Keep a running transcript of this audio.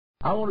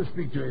I want to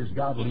speak to you as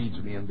God leads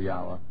me in the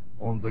hour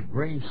on the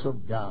grace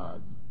of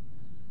God,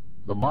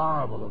 the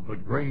marvel of the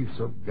grace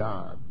of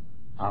God.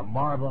 I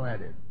marvel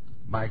at it.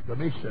 My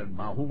commission,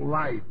 my whole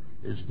life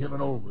is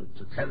given over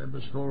to telling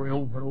the story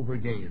over and over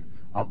again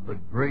of the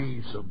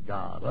grace of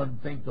God.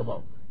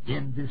 Unthinkable,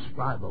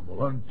 indescribable,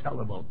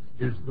 untellable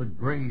is the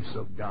grace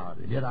of God.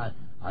 And yet I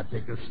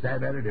take a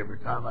stab at it every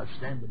time I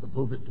stand in the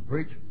pulpit to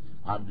preach.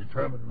 I'm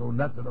determined to know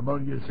nothing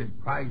among you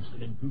except Christ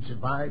and Him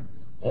crucified.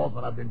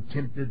 Often I've been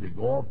tempted to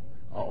go off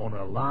on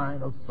a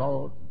line of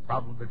thought,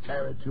 probably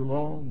tarry too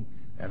long,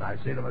 and I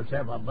say to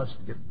myself, I must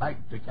get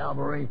back to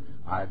Calvary.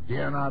 I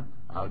dare not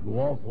go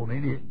off on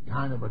any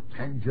kind of a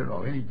tangent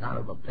or any kind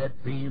of a pet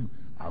theme.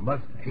 I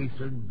must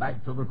hasten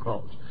back to the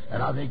cross.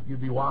 And I think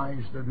you'd be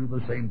wise to do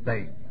the same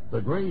thing.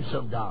 The grace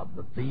of God,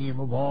 the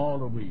theme of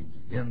all of we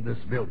in this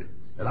building.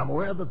 And I'm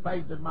aware of the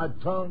fact that my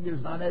tongue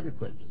is not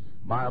adequate.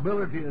 My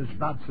ability is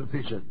not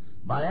sufficient.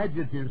 My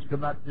adjectives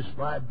cannot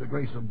describe the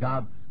grace of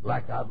God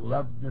like I'd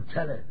love to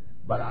tell it.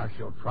 But I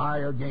shall try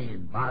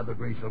again by the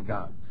grace of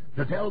God.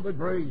 To tell the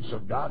grace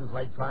of God is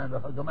like trying to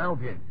hug a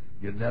mountain.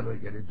 You never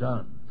get it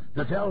done.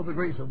 To tell the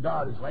grace of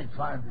God is like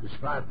trying to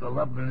describe the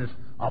loveliness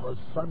of a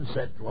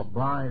sunset to a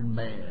blind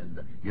man.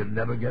 You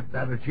never get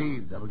that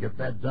achieved, never get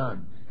that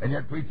done. And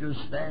yet preachers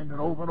stand and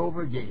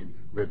over again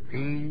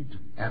repeat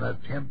and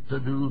attempt to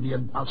do the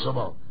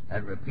impossible,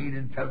 and repeat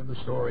in telling the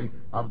story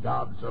of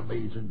God's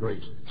amazing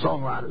grace.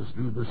 Songwriters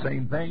do the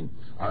same thing.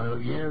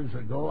 Years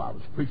ago, I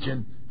was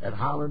preaching at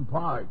Highland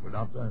Park with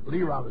Dr.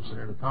 Lee Robinson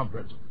at a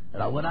conference,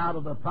 and I went out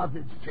of the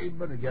prophet's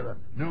chamber to get a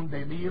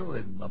noonday meal,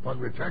 and upon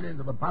returning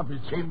to the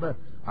prophet's chamber,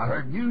 I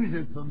heard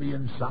music from the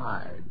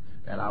inside,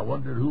 and I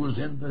wondered who was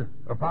in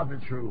the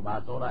prophet's room.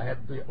 I thought I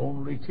had the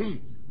only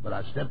key, but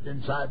I stepped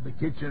inside the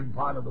kitchen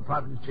part of the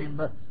prophet's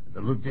chamber,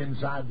 and looked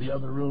inside the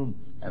other room,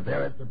 and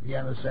there at the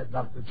piano sat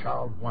Dr.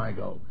 Charles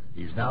Weigo.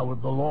 He's now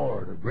with the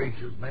Lord, a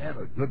gracious man,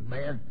 a good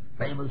man,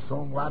 famous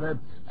songwriter,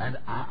 and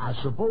I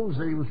suppose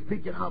that he was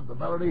picking out the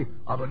melody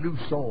of a new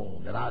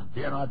song, and I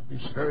dare not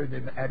disturb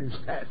him at his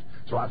task.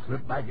 So I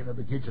slipped back into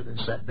the kitchen and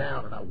sat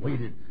down, and I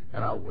waited,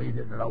 and I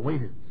waited, and I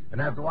waited.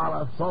 And after a while,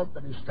 I thought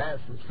that his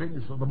task was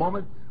finished for the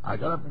moment. I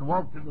got up and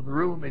walked into the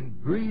room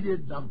and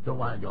greeted Dr.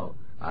 Weigo.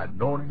 I'd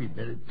known him. He'd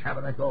been at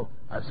Tabernacle.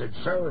 I said,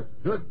 "Sir,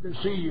 good to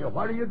see you.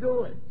 What are you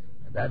doing?"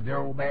 And that dear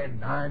old man,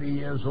 90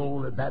 years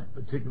old at that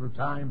particular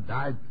time,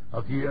 died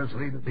a few years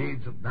later at the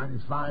age of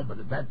 95, but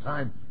at that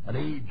time, an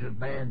aged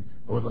man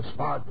with a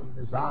sparkle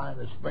in his eye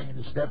and a spring in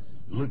his step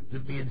looked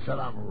at me and said,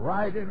 "I'm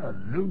writing a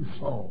new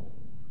song."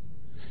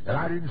 And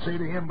I didn't say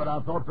to him, but I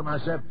thought to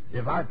myself,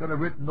 if I could have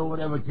written "No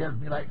One Ever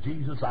Cared Me Like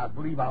Jesus," I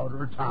believe I would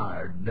have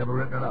retired and never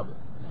written another.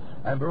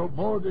 And wrote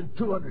more than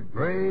 200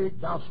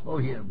 great gospel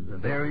hymns.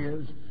 And there he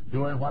is,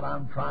 doing what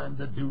I'm trying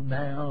to do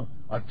now,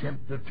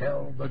 attempt to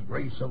tell the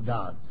grace of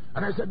God.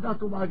 And I said,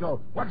 "Dr.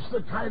 Weigo, what's the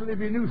title of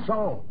your new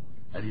song?"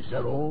 And he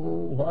said,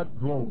 "Oh, what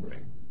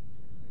glory."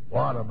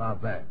 What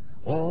about that?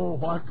 Oh,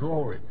 what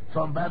glory.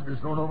 Some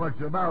Baptists don't know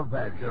much about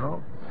that, you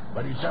know.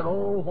 But he said,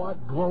 "Oh,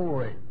 what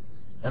glory."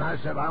 And I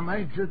said, "I'm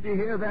anxious to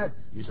hear that."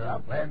 He said, "I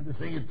plan to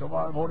sing it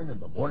tomorrow morning in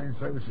the morning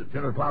service at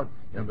 10 o'clock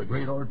in the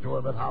great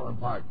auditorium at Highland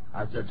Park."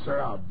 I said, "Sir,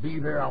 I'll be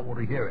there. I want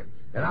to hear it."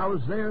 And I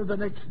was there the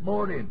next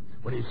morning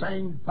when he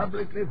sang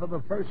publicly for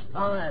the first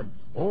time,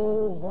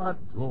 "Oh, what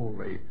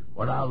glory."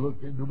 When I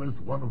looked into his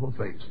wonderful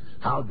face,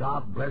 how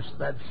God blessed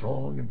that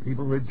song, and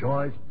people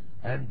rejoiced,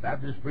 and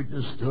Baptist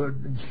preachers stood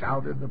and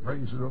shouted the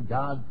praises of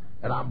God,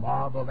 and I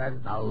marveled at it,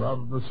 and I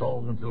love the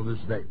song until this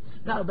day.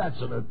 Now, that's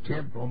an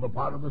attempt on the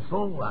part of the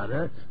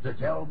songwriter to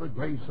tell the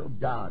grace of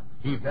God.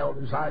 He felt,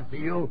 as I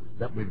feel,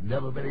 that we've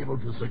never been able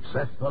to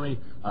successfully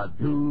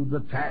do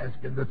the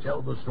task and to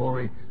tell the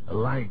story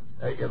like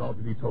it ought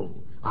to be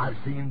told. I've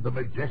seen the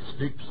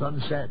majestic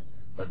sunset,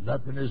 but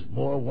nothing is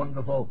more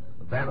wonderful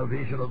than a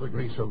vision of the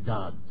grace of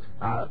God.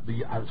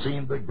 I've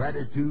seen the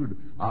gratitude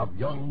of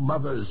young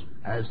mothers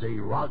as they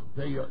rock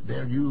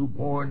their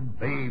newborn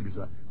babes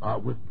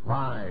with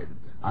pride.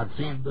 I've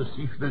seen the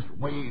ceaseless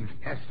waves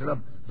casting up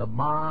the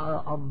mire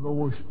of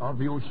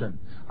the ocean.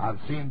 I've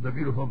seen the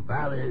beautiful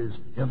valleys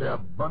in their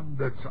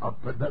abundance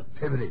of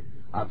productivity.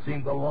 I've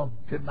seen the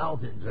lofty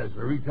mountains as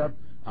they reach up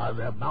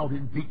their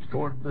mountain peaks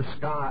toward the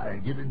sky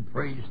and giving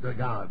praise to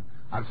God.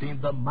 I've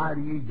seen the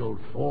mighty eagles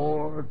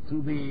soar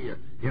through the air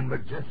in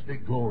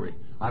majestic glory.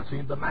 I've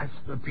seen the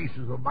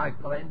masterpieces of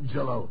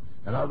Michelangelo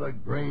and other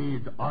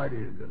great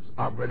artists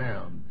of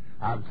renown.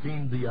 I've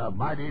seen the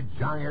mighty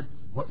giant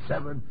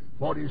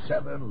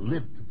 747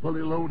 lift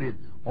fully loaded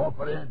off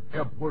an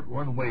airport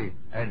runway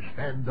and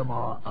stand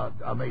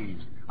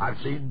amazed. I've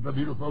seen the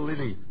beautiful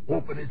lily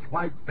open its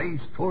white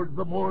face toward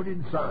the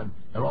morning sun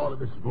in all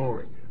of its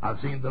glory. I've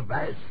seen the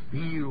vast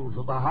fields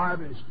of the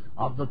harvest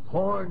of the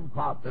corn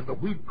crop and the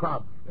wheat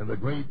crop in the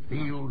great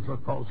fields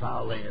across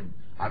our land.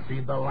 I've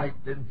seen the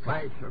lightning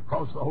flash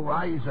across the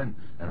horizon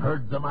and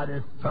heard the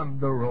mighty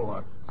thunder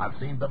roar. I've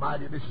seen the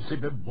mighty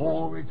Mississippi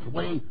bore its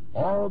way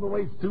all the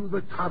way through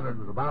the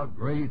continent of our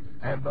great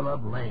and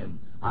beloved land.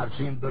 I've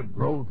seen the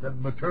growth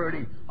and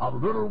maturity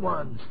of little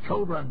ones,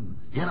 children,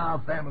 in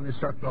our family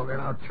circle, in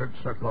our church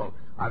circle.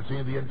 I've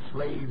seen the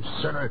enslaved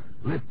sinner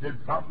lifted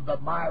from the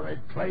miry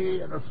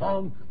clay and a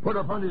song put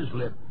upon his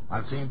lip.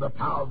 I've seen the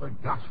power of the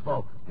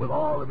gospel with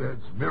all of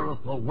its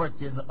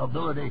miracle-working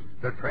ability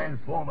to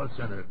transform a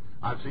sinner.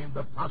 I've seen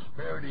the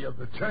prosperity of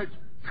the church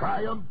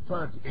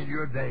triumphant in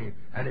your day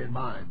and in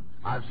mine.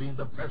 I've seen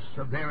the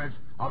perseverance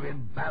of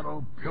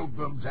embattled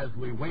pilgrims as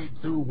we wade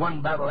through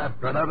one battle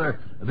after another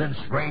and then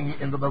spring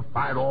into the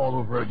fight all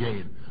over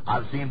again.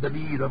 I've seen the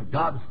need of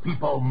God's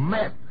people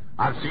met.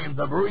 I've seen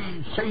the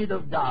bereaved saint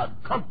of God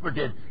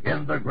comforted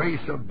in the grace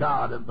of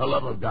God and the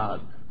love of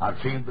God.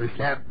 I've seen the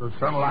shaft of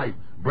sunlight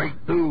break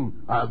through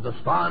the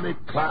stormy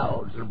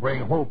clouds and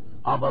bring hope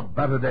of a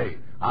better day.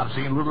 I've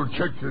seen little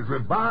churches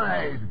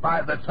revived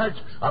by the touch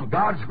of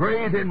God's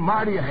great and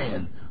mighty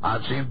hand.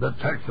 I've seen the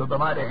touch of the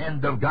mighty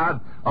hand of God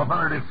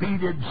upon a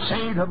defeated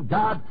saint of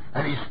God,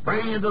 and he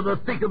sprang into the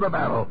thick of the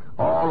battle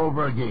all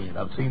over again.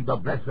 I've seen the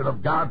blessing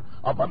of God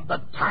upon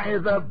the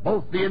tither,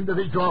 both the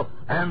individual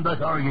and the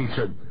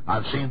congregation.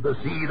 I've seen the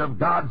seed of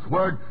God's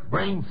word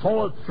bring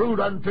forth fruit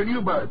unto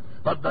new birth.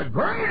 But the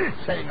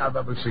greatest thing I've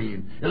ever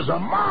seen is a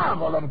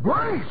marvel of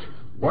grace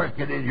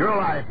working in your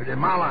life and in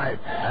my life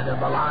and in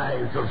the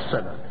lives of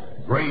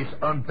sinners. Grace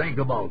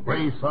unthinkable,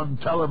 grace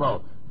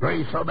untellable,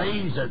 grace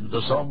amazing.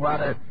 The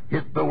songwriter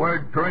hit the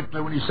word correctly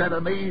when he said,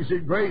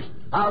 amazing grace,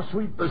 how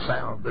sweet the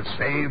sound that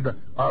saved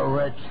a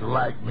wretch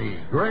like me.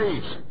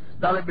 Grace.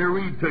 Now let me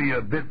read to you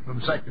a bit from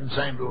 2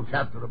 Samuel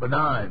chapter number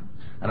 9.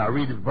 And I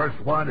read in verse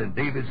 1, and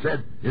David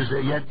said, is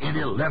there yet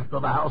any left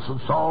of the house of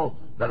Saul,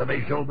 that I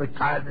may show the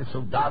kindness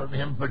of God unto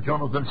him for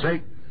Jonathan's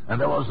sake? And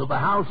there was of the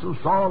house of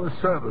Saul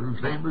a servant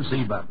whose name was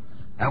Ziba.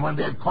 And when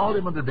they had called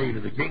him unto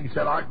David, the king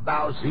said, art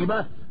thou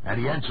Ziba? And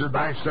he answered,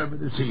 thy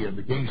servant is he. And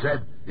the king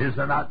said, is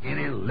there not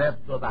any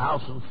left of the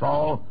house of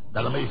Saul,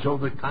 that I may show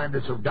the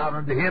kindness of God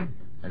unto him?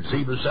 And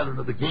Ziba said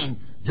unto the king,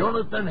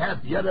 Jonathan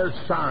hath yet a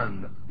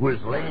son, who is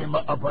lame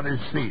upon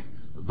his feet,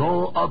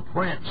 though a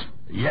prince,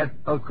 yet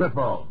a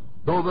cripple,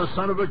 though the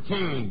son of a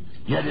king,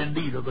 yet in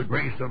need of the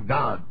grace of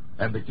God.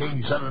 And the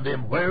king said unto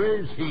him,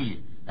 where is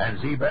he? And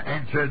Ziba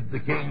answered the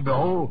king,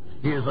 behold,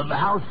 he is in the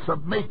house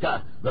of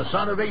Micah, the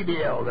son of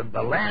Abiel, in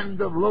the land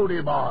of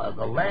Lodebar,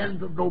 the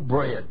land of no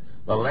bread,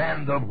 the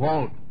land of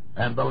want,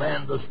 and the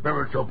land of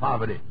spiritual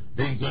poverty.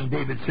 Then King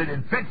David sent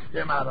and fetched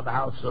him out of the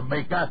house of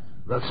Micah,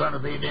 the son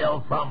of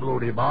Abiel, from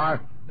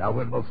Lodebar. Now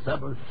when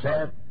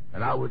Mephibosheth,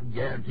 and I wouldn't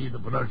guarantee the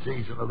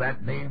pronunciation of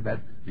that name, that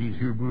these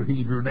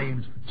Hebrew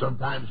names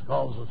sometimes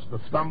cause us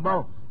to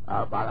stumble,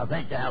 but I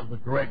think I have the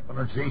correct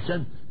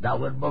pronunciation. Now,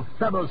 when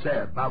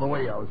Mephibosheth, by the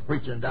way, I was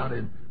preaching down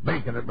in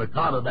Macon at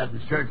McConnell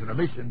Baptist Church in a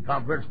mission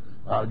conference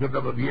a good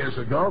number of years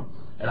ago,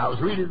 and I was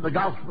reading the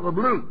Gospel of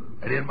Luke,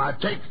 and in my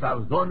text I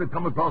was going to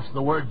come across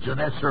the word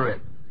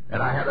Gennesaret,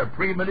 and I had a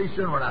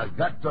premonition when I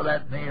got to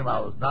that name I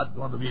was not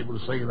going to be able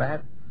to say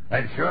that.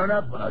 And sure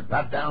enough, when I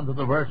got down to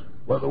the verse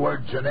where the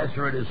word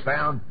Gennesaret is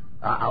found,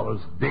 I was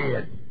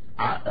dead.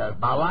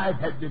 My life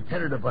had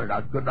depended upon it.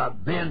 I could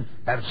not then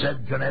have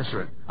said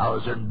Gennesaret. I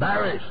was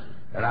embarrassed,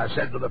 and I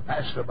said to the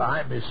pastor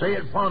behind me, say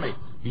it for me.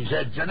 He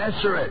said,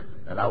 Gennesaret.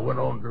 And I went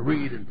on to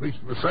read and preach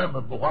the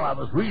sermon, but while I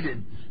was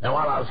reading and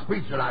while I was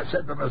preaching, I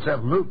said to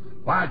myself, Luke,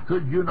 why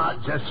could you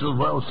not just as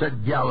well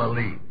said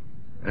Galilee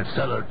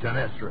instead of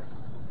Gennesaret?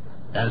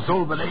 And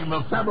so the name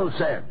of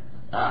Mephibosheth,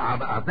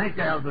 I think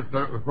I have the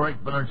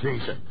correct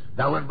pronunciation.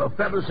 Now when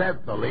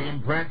Mephibosheth, the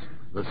lame prince,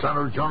 the son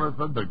of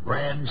Jonathan, the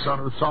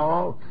grandson of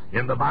Saul.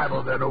 In the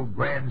Bible, there are no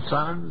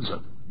grandsons.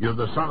 You're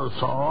the son of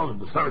Saul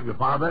and the son of your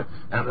father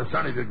and the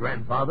son of your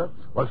grandfather.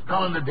 Was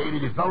calling to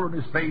David, he fell on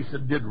his face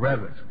and did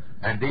reverence.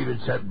 And David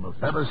said,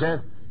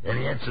 Mephibosheth, and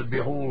he answered,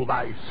 behold,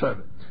 thy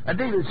servant. And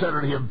David said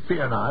unto him,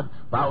 fear not,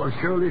 for I will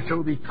surely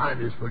show thee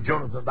kindness for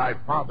Jonathan thy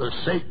father's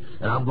sake,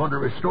 and I'm going to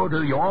restore to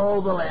thee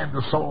all the land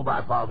of Saul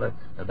thy father,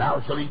 and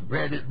thou shalt eat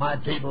bread at my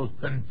table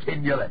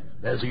continually.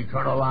 There's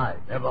eternal life,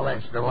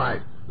 everlasting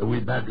life, that we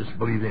Baptists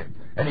believe in.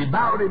 And he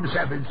bowed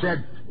himself and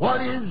said,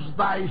 what is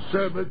thy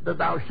servant that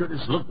thou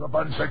shouldest look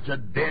upon such a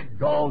dead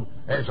dog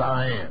as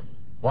I am?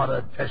 What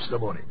a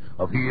testimony.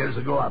 A few years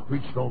ago I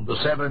preached on the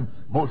 7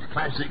 most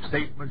classic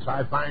statements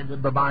I find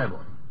in the Bible.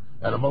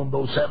 And among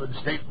those 7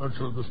 statements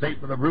was the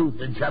statement of Ruth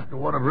in chapter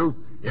 1 of Ruth,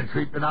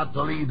 entreat me not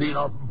to leave thee,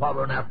 nor from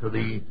following after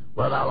thee.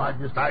 Where thou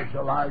liest, I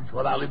shall lie.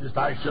 Where thou livest,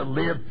 I shall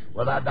live.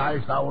 Where thou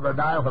diest, I will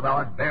die. Where thou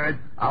art buried,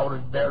 I will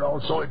be buried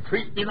also.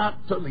 Entreat me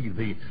not to leave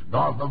thee,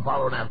 nor from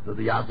following after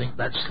thee. I think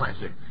that's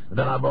classic. And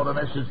then I brought a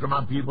message from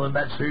my people in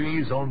that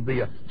series on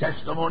the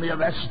testimony of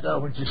Esther,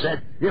 when she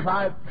said, if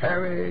I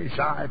perish,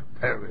 I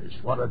perish.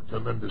 What a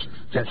tremendous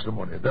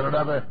testimony. Then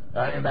another,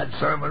 in that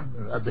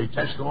sermon, the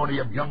testimony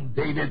of young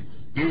David,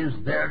 is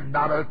there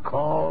not a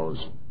cause?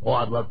 Oh,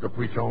 I'd love to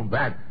preach on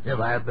that if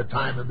I had the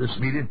time in this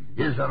meeting.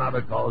 Is there not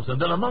a cause?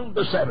 And then among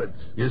the 7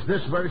 is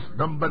this verse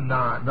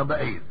number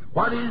 8.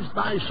 What is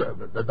thy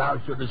servant that thou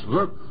shouldest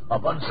look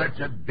upon such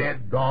a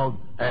dead dog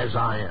as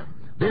I am?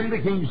 Then the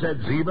king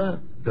said,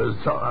 Ziba,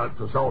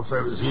 to Saul's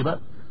servant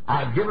Ziba,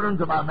 I have given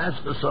unto my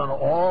master's son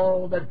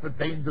all that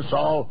pertained to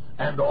Saul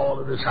and to all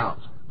of his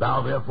house.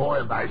 Thou therefore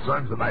and thy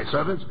sons and thy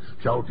servants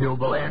shall till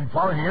the land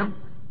for him,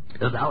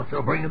 and thou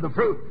shalt bring in the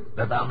fruit,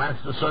 that thy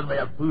master's son may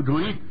have food to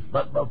eat.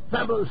 But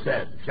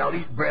Mephibosheth shall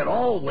eat bread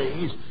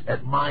always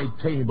at my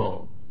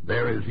table.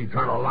 There is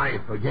eternal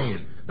life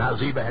again. Now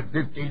Ziba had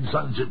 15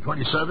 sons and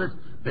 20 servants.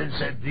 Then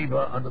said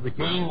Ziba unto the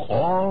king,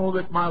 all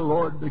that my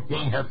lord the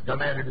king hath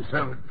commanded his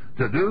servant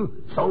to do,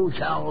 so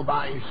shall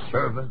thy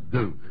servant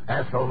do.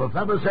 As for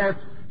Mephibosheth,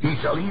 he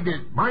shall eat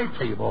at my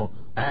table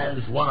as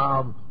one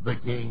of the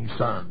king's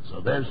sons. So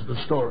there's the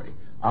story.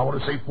 I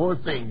want to say 4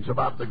 things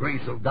about the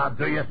grace of God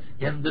to you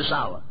in this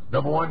hour.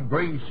 Number 1,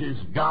 grace is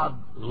God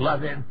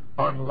loving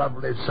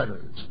unlovely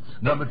sinners.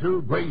 Number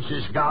 2, grace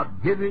is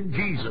God giving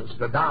Jesus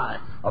to die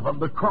upon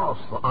the cross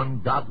for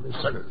ungodly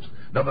sinners.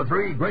 Number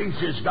 3, grace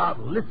is God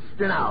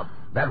lifting out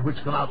that which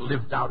cannot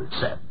lift out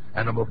itself.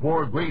 And number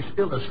 4, grace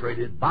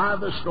illustrated by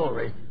the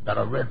story that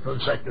I read from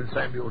 2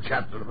 Samuel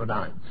chapter number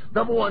 9.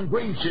 Number 1,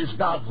 grace is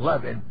God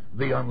loving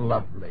the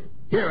unlovely.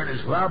 Here in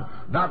his love,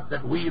 not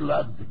that we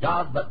loved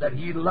God, but that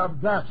he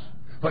loved us.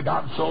 For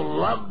God so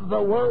loved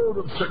the world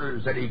of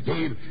sinners that he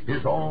gave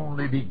his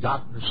only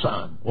begotten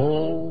Son. Oh,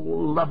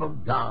 love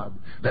of God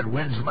that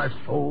wins my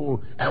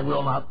soul and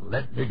will not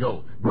let me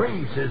go.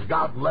 Grace is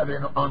God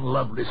loving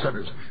unlovely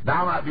sinners.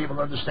 Now I might be able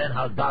to understand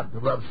how God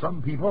could love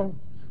some people.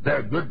 There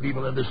are good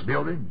people in this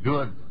building,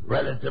 good,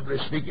 relatively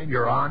speaking.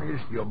 You're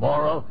honest, you're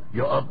moral,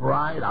 you're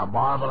upright. I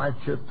marvel at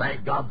you.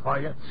 Thank God for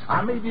you.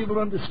 I may be able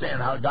to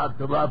understand how God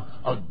could love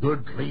a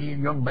good,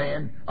 clean young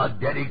man, a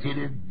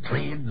dedicated,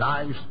 clean,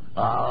 nice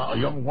a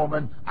young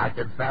woman. I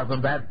can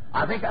fathom that.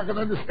 I think I can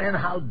understand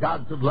how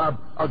God could love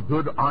a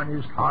good,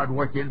 honest,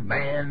 hard-working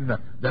man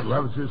that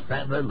loves his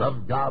family,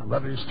 loves God,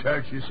 loves his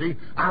church, you see.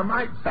 I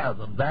might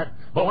fathom that.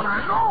 But when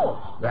I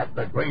know that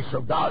the grace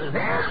of God is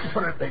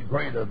infinitely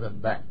greater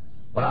than that,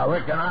 when I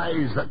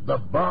recognize that the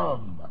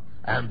bum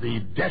and the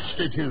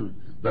destitute,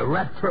 the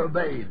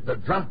reprobate, the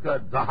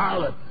drunkard, the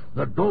harlot,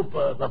 the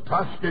doper, the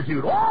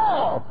prostitute,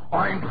 all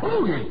are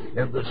included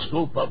in the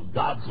scope of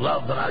God's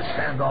love, that I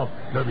stand off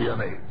to be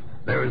amazed.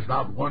 There is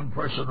not one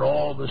person in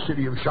all the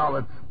city of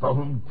Charlotte for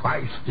whom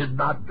Christ did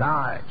not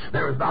die.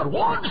 There is not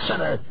one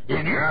sinner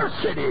in your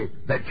city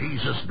that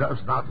Jesus does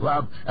not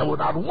love and would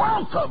not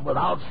welcome with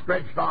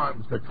outstretched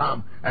arms to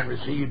come and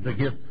receive the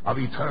gift of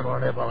eternal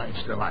and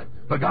everlasting life.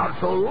 For God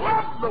so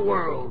loved the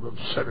world of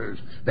sinners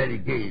that he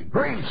gave.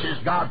 Grace is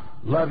God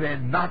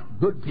loving not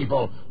good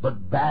people,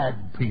 but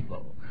bad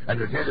people. And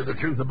to tell you the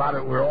truth about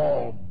it, we're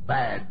all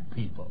bad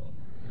people.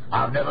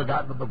 I've never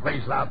gotten to the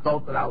place that I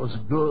thought that I was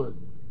good.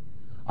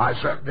 I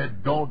certainly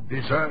don't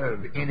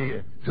deserve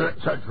any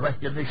such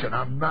recognition.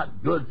 I'm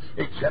not good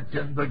except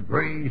in the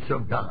grace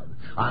of God.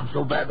 I'm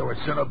so glad that where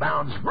sin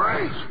abounds,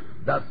 grace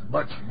doth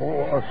much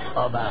more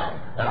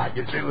abound. And I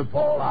can say with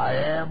Paul, I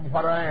am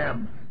what I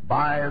am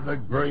by the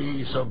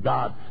grace of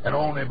God, and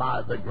only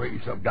by the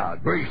grace of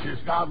God. Grace is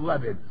God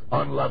loving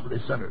unlovely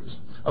sinners.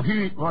 A few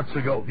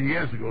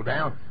years ago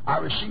now, I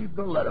received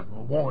a letter from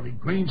a woman in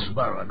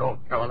Greensboro, North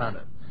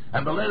Carolina.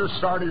 And the letter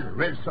started and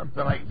read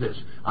something like this.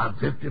 I'm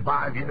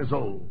 55 years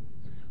old.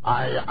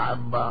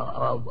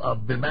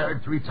 I've been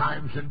married 3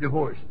 times and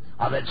divorced.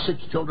 I've had 6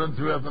 children,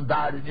 3 of them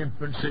died in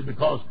infancy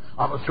because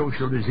of a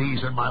social disease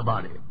in my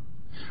body.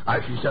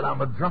 She said, I'm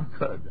a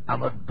drunkard.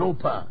 I'm a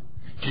doper.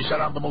 She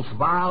said, I'm the most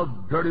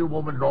vile, dirty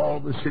woman in all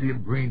the city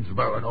of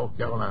Greensboro, North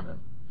Carolina.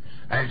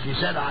 And she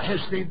said, I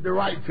hesitated to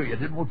write to you. I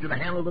didn't want you to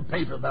handle the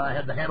paper that I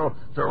had to handle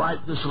to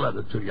write this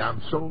letter to you.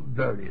 I'm so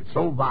dirty,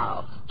 so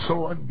vile,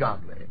 so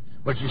ungodly.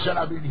 But she said,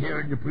 I've been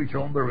hearing you preach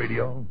on the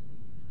radio,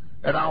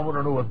 and I want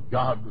to know if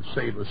God would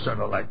save a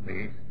sinner like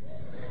me.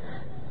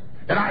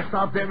 And I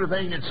stopped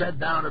everything and sat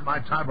down at my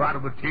typewriter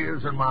with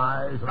tears in my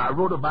eyes, and I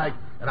wrote it back,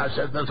 and I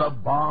said, there's a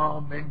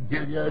balm in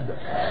Gilead.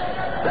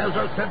 There's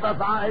a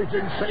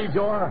sympathizing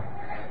Savior.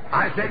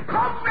 I said,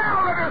 come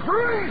now, let us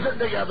reason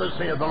together,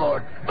 saith the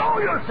Lord. Though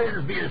your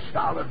sins be as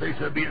scarlet, they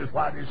shall be as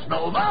white as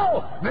snow.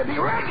 Though they be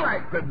red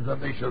like crimson,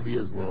 they shall be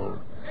as wool.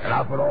 And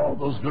I put all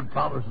those good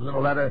promises in a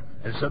letter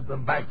and sent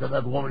them back to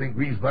that woman in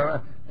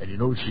Greensboro, and you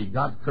know, she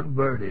got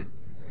converted.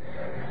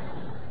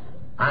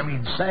 I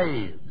mean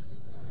saved.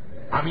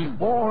 I mean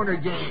born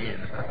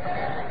again.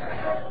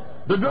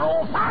 The good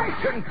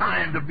old-fashioned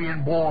kind of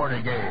being born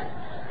again.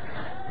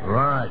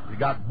 Right, you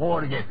got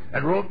born again.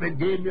 And wrote me and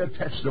gave me a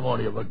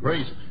testimony of a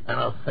grace and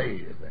a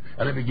faith.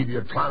 And let me give you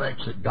a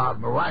climax that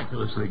God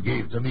miraculously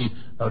gave to me,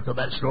 to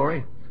that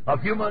story. A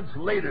few months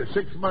later,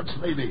 6 months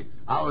maybe,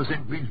 I was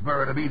in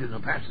Greensboro at a meeting. The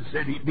pastor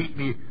said he'd meet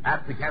me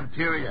at the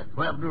cafeteria at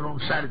 12 noon on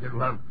Saturday.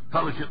 We'll have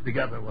fellowship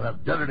together. We'll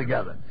have dinner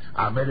together.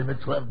 I met him at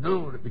 12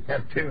 noon at the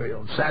cafeteria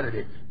on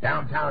Saturday,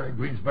 downtown in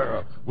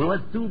Greensboro. We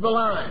went through the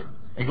line.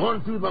 And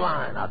going through the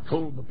line, I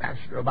told the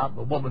pastor about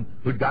the woman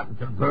who'd gotten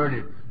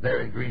converted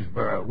there in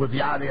Greensboro with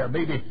the idea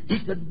maybe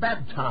he could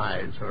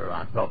baptize her,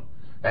 I thought.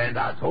 And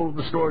I told him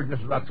the story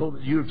just as I told it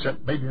to you,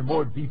 except maybe in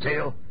more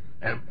detail,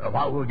 and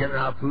while we were getting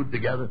our food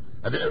together.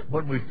 And then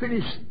when I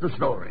finished the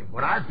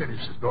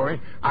story,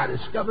 I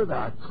discovered that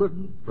I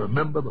couldn't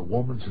remember the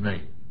woman's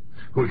name.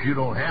 Of course, you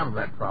don't have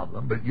that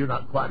problem, but you're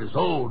not quite as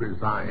old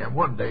as I am.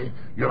 One day,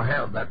 you'll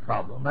have that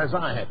problem as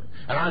I had it.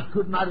 And I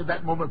could not at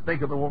that moment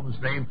think of the woman's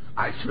name.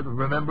 I should have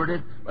remembered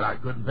it, but I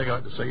couldn't think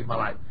of it to save my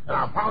life. And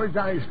I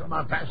apologized to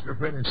my pastor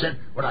friend and said,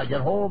 when I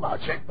get home, I'll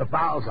check the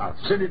files, I'll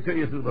send it to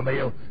you through the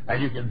mail,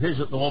 and you can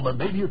visit the woman.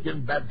 Maybe you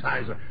can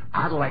baptize her.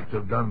 I'd like to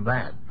have done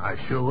that. I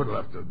sure would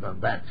love to have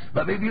done that.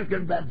 But maybe you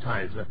can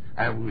baptize her.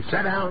 And we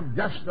sat down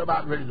just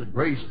about ready to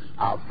grace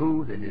our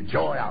food and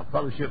enjoy our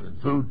fellowship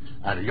and food.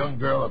 And a young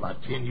girl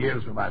about 10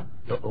 years from my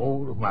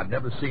old, whom I'd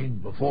never seen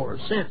before or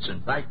since,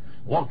 in fact,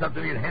 walked up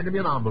to me and handed me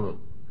an envelope.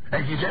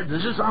 And she said,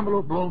 does this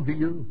envelope belong to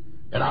you?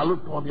 And I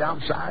looked on the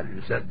outside and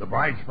it said, the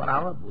Bride's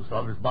Flower, Post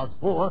Office Box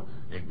 4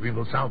 in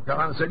Greenville, South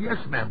Carolina. I said, yes,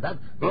 ma'am, that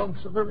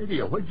belongs to the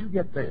radio. Where'd you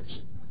get this?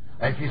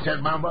 And she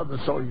said, my mother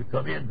saw you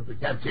come into the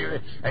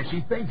cafeteria, and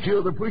she thinks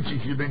you're the preacher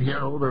she's been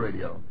hearing over the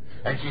radio.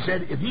 And she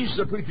said, if he's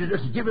the preacher,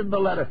 just give him the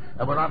letter,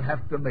 and we'll not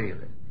have to mail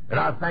it. And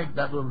I thanked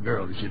that little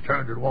girl as she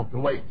turned and walked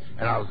away.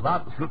 And I was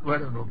about to slip the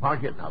letter into my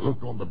pocket, and I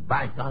looked on the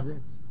back of it,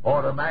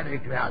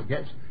 automatically, I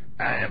guess,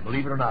 and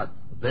believe it or not,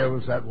 there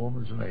was that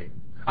woman's name.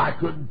 I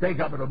couldn't think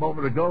of it a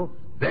moment ago.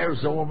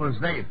 There's the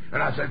woman's name.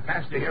 And I said,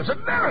 Pastor, here's a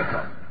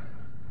miracle.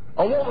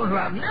 A woman who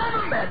I've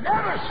never met,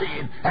 never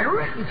seen, and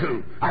written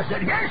to. I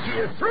said, here she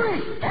is,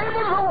 3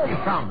 tables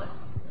away from it.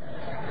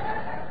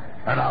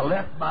 And I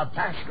left my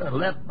pastor and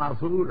left my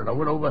food, and I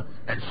went over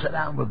and sat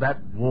down with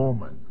that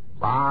woman.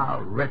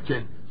 Vile,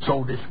 wretched,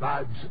 so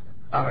describes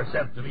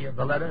herself to me in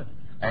the letter.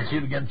 And she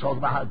began talking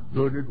about how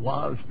good it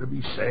was to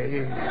be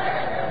saved.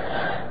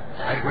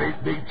 And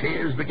great big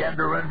tears began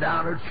to run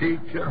down her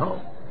cheeks, you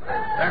know.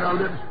 And her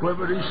lips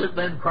quivered, and she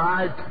then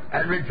cried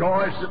and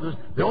rejoiced. It was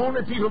the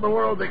only people in the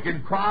world that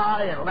can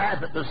cry and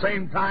laugh at the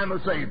same time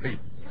as saved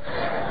people.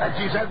 And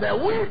she said they're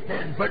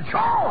weeping for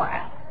joy.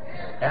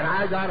 And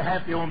I got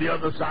happy on the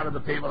other side of the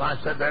table.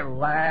 I sat there and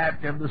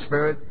laughed in the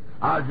spirit.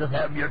 I was just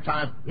having your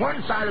time.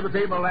 One side of the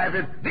table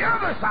laughing, the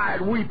other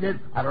side weeping.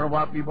 I don't know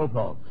what people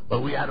thought,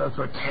 but we had us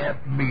a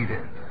camp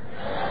meeting,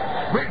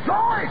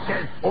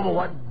 rejoicing over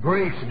what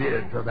grace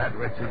did to that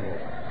wretched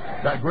woman.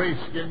 Now, grace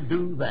can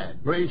do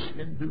that. Grace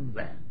can do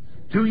that.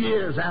 2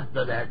 years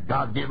after that,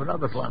 God gave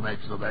another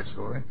climax to that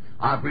story.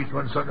 I preached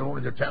one Sunday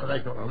morning at the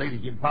tabernacle, and a lady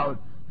came forward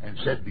and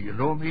said, do you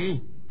know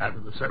me? After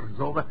the service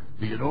was over,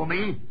 do you know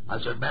me? I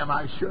said, ma'am,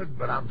 I should,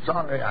 but I'm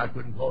sorry. I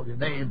couldn't call your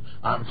name.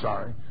 I'm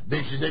sorry.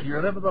 Then she said, you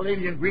remember the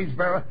lady in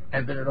Greensboro?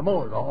 And then in a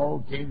moment, it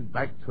all came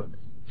back to me.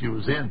 She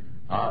was in,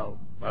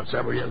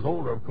 several years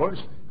older, of course,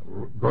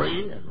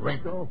 gray and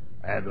wrinkled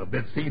and a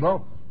bit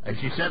feeble. And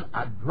she said,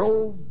 I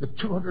drove the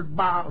 200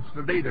 miles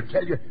today to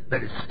tell you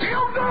that it's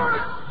still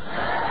good.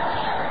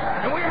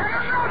 And we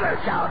had another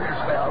shouting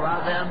spell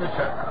right there in the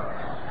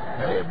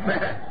church.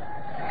 Amen.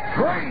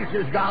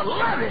 Grace is God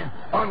loving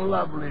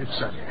unlovely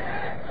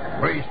sinner.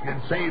 Grace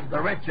can save the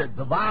wretched,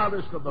 the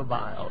vilest of the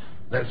vile.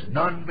 There's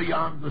none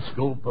beyond the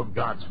scope of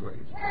God's grace.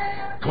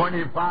 20,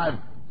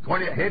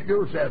 hit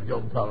yourself,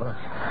 young fella.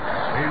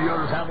 Maybe you'll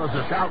just have us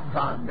a shouting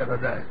time here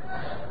today.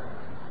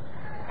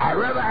 I'd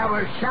rather have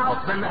a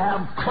shout than to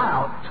have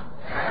clout.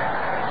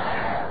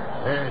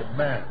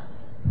 Amen.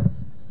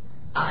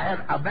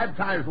 I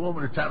baptized a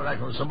woman at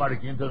Tabernacle, and somebody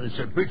came to me and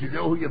said, preacher, you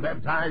know who you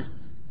baptized?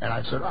 And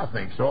I said, I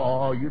think so.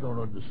 Oh, you don't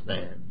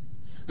understand.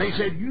 They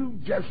said, you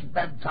just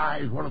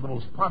baptized one of the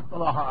most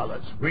popular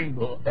harlots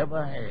Greenville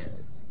ever had.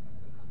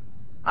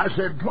 I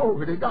said,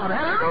 glory to God.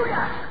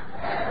 Hallelujah.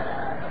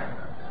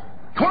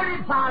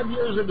 25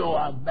 years ago,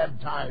 I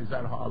baptized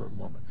that harlot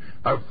woman.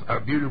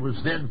 Her beauty was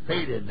then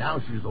faded. Now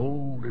she's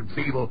old and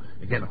feeble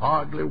and can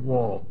hardly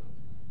walk.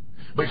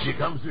 But she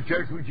comes to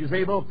church when she's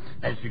able,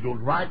 and she goes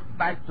right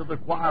back to the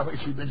choir where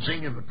she's been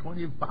singing for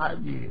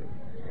 25 years.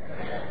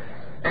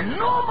 And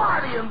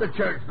nobody in the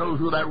church knows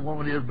who that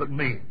woman is but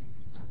me.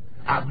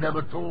 I've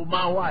never told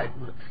my wife.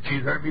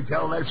 She's heard me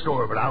tell that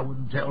story, but I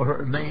wouldn't tell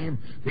her name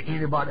to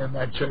anybody in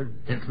that church,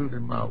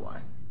 including my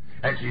wife.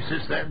 And she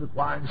sits there in the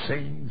choir and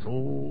sings,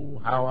 oh,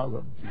 how I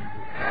love Jesus.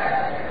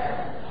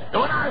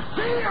 And when I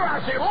see her, I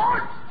say,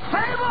 Lord,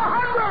 save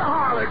 100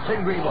 harlots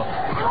in Greenville.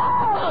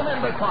 All of them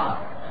in the choir.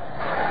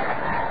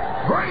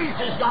 Grace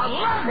is God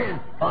loving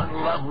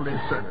unlovely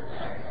sinners.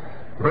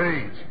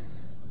 Grace.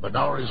 But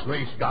not only is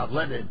grace God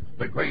loving,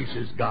 but grace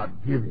is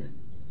God giving.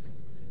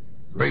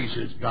 Grace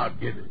is God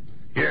giving.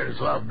 Here is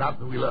love, not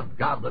that we loved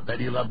God, but that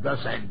He loved us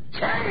and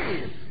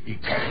gave. He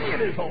gave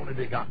His only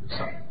begotten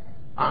Son.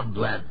 I'm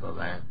glad for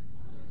that.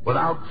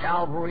 Without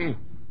Calvary,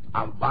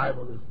 our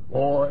Bible is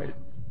void,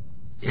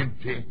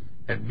 empty,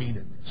 and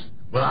meaningless.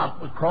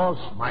 Without the cross,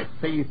 my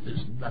faith is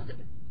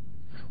nothing.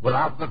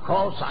 Without the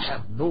cross, I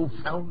have no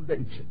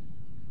foundation.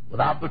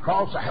 Without the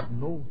cross, I have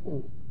no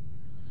hope.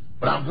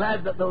 But I'm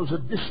glad that there was a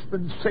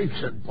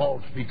dispensation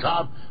Paul speaks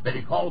of, that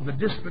he called the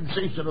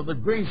dispensation of the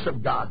grace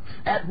of God,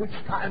 at which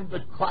time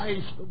the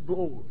Christ of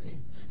glory,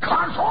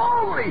 God's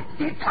holy,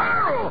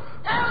 eternal,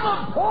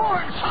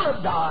 ever-born Son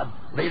of God,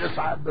 laid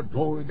aside the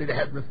glory that he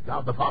had with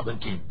God the Father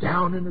and came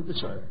down into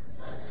this earth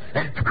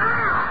and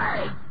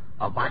died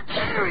a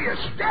vicarious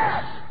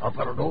death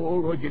upon an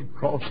old rugged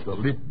cross to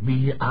lift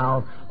me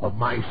out of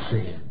my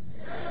sin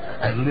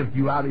and lift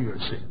you out of your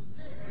sin.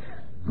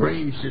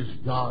 Grace is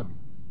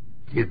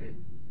God-given.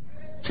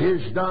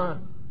 'Tis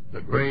done.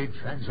 The great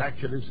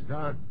transaction is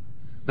done.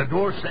 The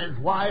door stands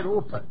wide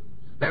open.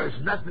 There is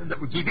nothing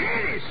that would keep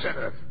any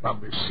sinner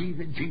from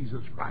receiving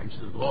Jesus Christ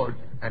as Lord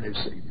and as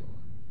Savior.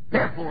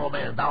 Therefore, O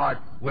man, thou art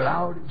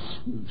without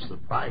excuse. The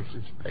price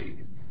is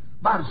paid.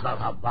 Matters not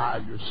how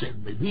vile your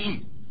sin may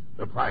be,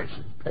 the price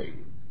is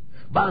paid.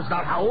 Matters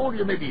not how old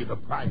you may be, the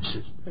price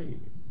is paid.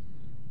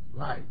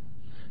 Right.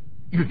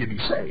 You can be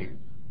saved.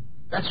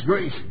 That's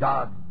grace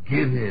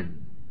God-given.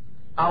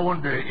 I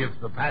wonder if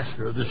the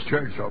pastor of this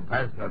church or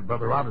Pastor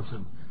Brother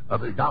Robinson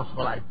of the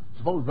Gospel Life,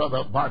 suppose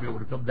Brother Bobby would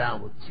have come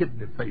down with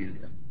kidney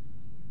failure.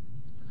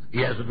 He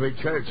has a great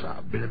church.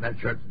 I've been in that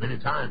church many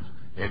times.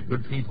 They have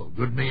good people,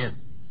 good men.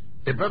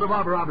 If Brother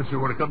Bobby Robinson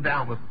were to come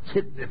down with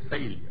kidney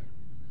failure,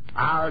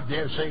 I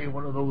dare say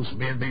one of those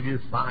men, maybe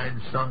his fine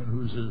son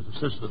who's his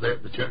assistant there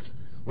at the church,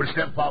 would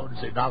step forward and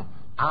say, "Doc,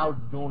 I'll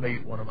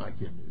donate one of my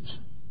kidneys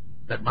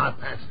that my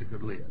pastor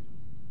could live."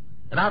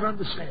 And I'd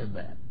understand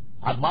that.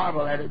 I'd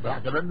marvel at it, but I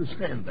could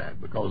understand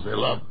that because they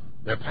love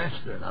their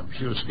pastor, and I'm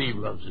sure Steve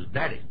loves his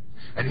daddy.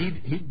 And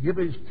he'd give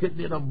his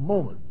kidney in a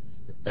moment.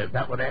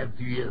 That would add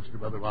 2 years to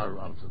Brother Robert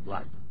Robinson's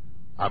life.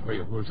 I pray,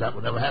 of course, that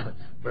would never happen.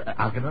 But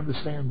I can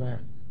understand that.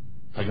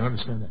 I can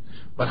understand that.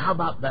 But how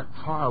about that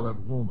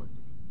harlot woman?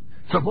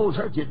 Suppose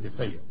her kidney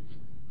fails.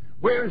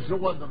 Where's the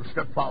one that will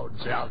step forward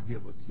and say, "I'll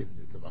give a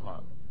kidney to the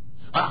harlot"?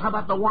 How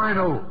about the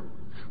wino?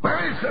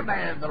 Where is the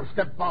man that will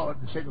step forward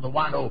and say to the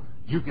wino,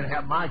 "You can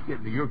have my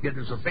kidney. Your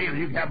kidney's a failure.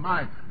 You can have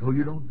mine"? No,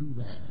 you don't do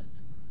that.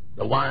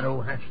 The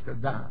wino has to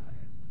die,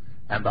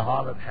 and the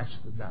harlot has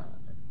to die.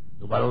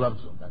 Nobody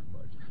loves them that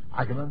much.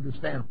 I can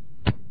understand.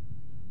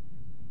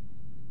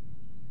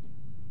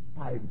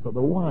 Died for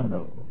the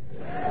wino,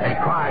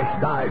 and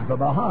Christ died for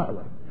the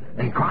harlot,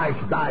 and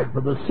Christ died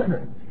for the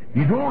sinner.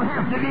 You don't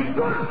have to be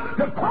good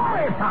to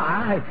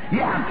qualify. You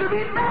have to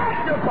be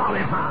bad to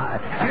qualify.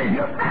 And if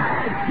you're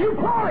bad, you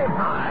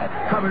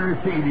qualify. Come and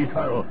receive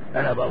eternal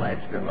and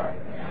everlasting life.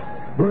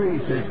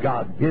 Grace is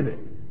God-given.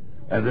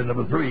 And then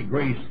number 3,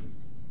 grace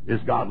is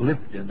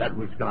God-lifting, that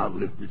which God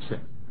lifted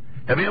sin.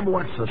 Have you ever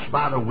watched the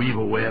spider weave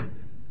a web?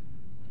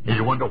 And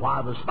you wonder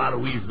why the spider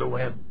weaves the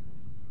web?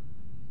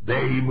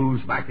 There he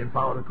moves back and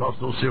forward across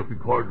those silken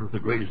cords with the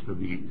greatest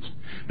of ease.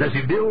 Does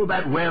he build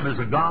that web as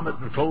a garment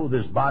to clothe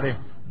his body?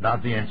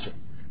 Not the answer.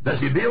 Does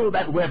he build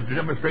that web to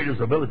demonstrate his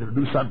ability to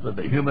do something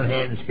that human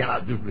hands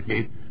cannot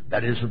duplicate?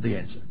 That isn't the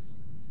answer.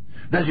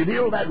 Does he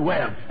build that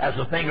web as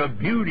a thing of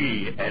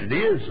beauty, and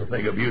is a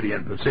thing of beauty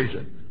and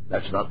precision?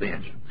 That's not the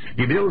answer.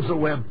 He builds the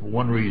web for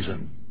one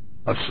reason: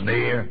 a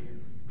snare,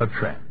 a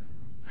trap.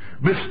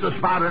 Mr.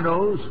 Spider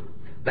knows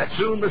that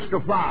soon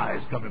Mr. Fly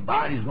is coming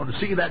by, and he's going to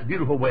see that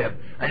beautiful web,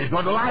 and he's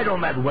going to light on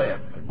that web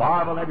and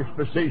marvel at its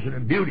precision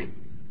and beauty.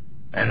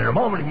 And in a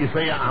moment he's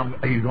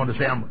going to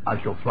say,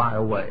 "I shall fly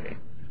away."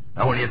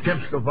 And when he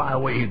attempts to fly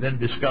away, he then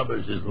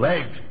discovers his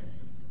legs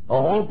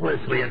are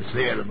hopelessly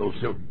ensnared in those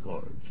silken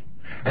cords.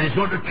 And he's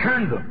going to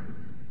turn them,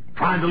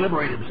 trying to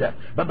liberate himself.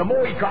 But the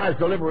more he tries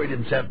to liberate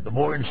himself, the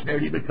more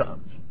ensnared he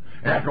becomes.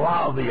 And after a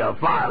while, the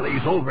fly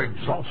lays over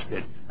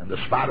exhausted, and the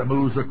spider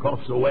moves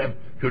across the web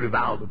to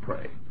devour the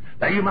prey.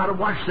 Now, you might have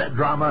watched that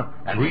drama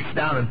and reached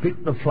down and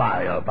picked the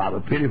fly up out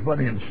of pity for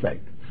an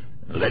insect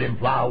and let him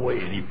fly away.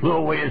 And he flew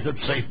away as if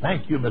to say,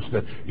 "Thank you,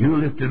 mister. You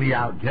lifted me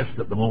out just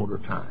at the moment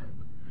of time."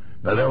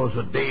 Now, there was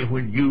a day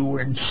when you were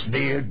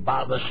ensnared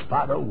by the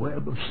spider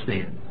web of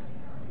sin.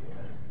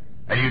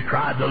 And you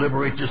tried to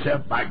liberate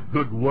yourself by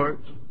good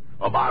works,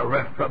 or by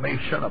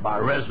reformation, or by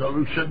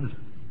resolutions,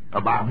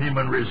 or by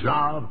human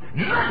resolve.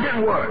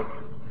 Nothing worked.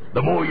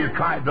 The more you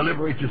tried to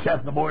liberate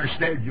yourself, the more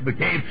ensnared you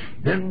became.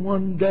 Then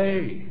one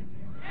day,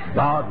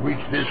 God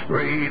reached His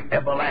great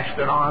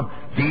everlasting arm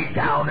deep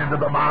down into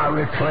the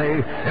miry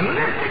clay and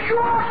lifted you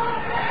up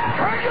and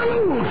turned you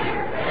loose.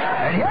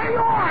 And here you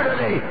are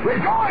today,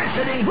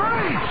 rejoicing in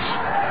grace,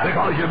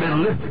 because you've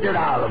been lifted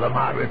out of the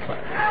miry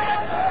clay.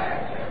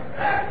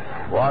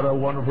 What a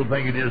wonderful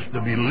thing it is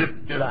to be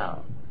lifted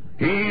out.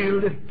 He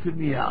lifted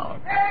me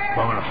out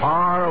from a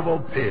horrible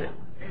pit.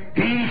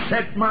 He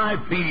set my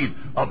feet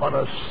upon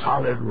a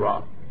solid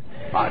rock.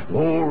 By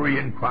glory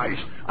in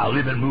Christ, I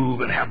live and move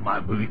and have my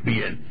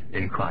being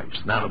in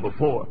Christ. Now, number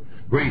 4,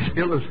 grace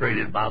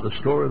illustrated by the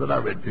story that I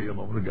read to you a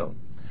moment ago.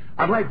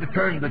 I'd like to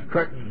turn the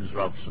curtains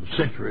of some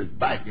centuries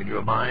back in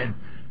your mind,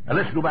 and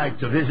let's go back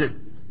to visit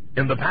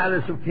in the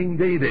palace of King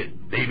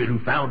David. David, who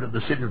founded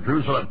the city of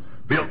Jerusalem,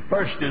 built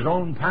first his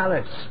own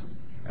palace.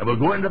 And we'll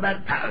go into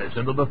that palace,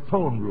 into the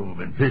throne room,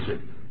 and visit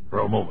for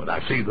a moment.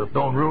 I see the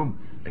throne room,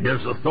 and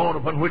here's the throne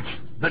upon which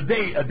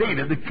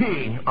David, the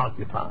king,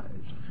 occupies.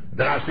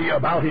 Then I see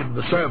about him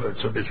the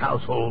servants of his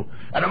household,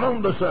 and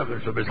among the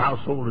servants of his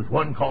household is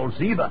one called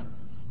Ziba,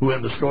 who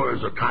in the story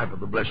is a type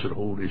of the blessed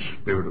Holy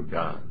Spirit of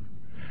God.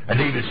 And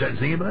David said,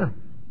 "Ziba,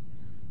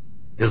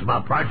 is my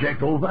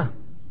project over?"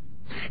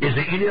 Is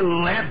there any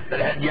lamp that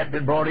hadn't yet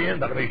been brought in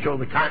that I may show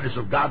the kindness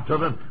of God to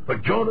them? For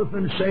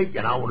Jonathan's sake,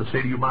 and I want to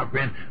say to you, my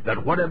friend,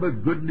 that whatever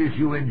goodness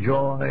you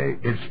enjoy,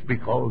 it's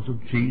because of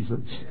Jesus.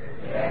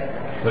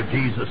 For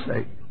Jesus'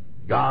 sake.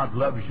 God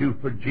loves you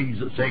for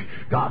Jesus' sake.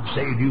 God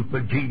saved you for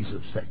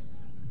Jesus' sake.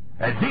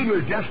 And he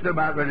was just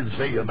about ready to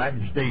say, Your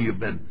Majesty, you've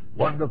been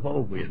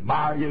wonderful. We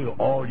admire you.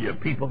 All your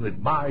people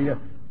admire you.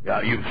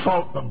 You've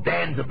sought from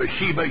Dan to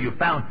Bathsheba. You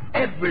found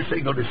every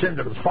single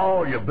descendant of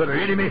Saul, your bitter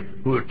enemy,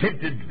 who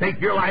attempted to take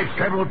your life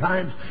several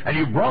times, and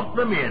you brought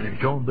them in and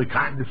shown the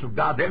kindness of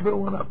God to every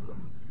one of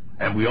them.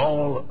 And we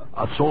all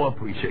so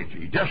appreciate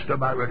you. You're just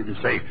about ready to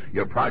say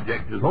your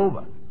project is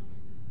over.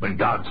 When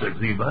God says,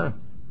 Ziba,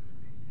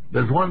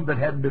 there's one that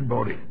hadn't been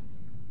brought in.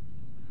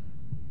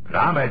 And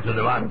I imagine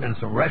there might have been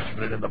some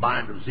wrestling in the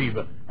mind of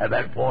Ziba at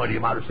that point. He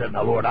might have said,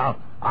 Now, Lord, I'll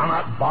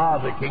not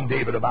bother King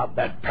David about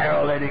that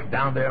paralytic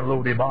down there in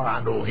Lo-Debar.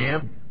 I know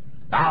him.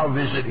 I'll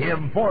visit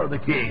him for the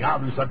king. I'll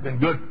do something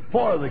good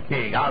for the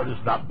king. I'll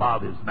just not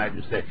bother His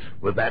Majesty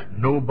with that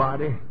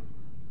nobody.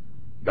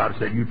 God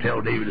said, You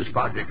tell David his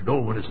project is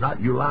over. When it's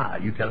not, you lie.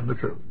 You tell him the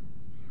truth.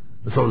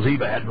 And so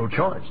Ziba had no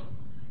choice.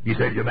 He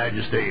said, Your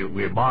Majesty,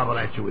 we marvel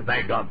at you. We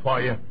thank God for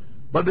you.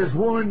 But there's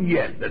one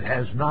yet that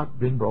has not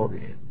been brought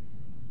in.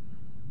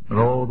 And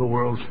all the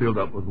world's filled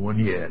up with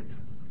one yet.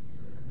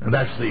 And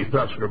that's the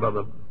thruster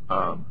of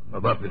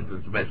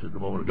Uppington's message a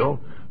moment ago.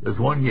 There's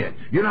one yet.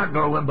 You're not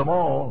going to win them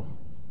all,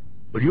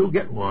 but you'll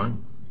get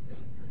one.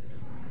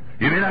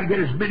 You may not get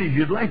as many as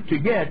you'd like to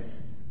get,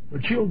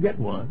 but you'll get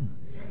one.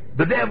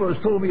 The devil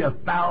has told me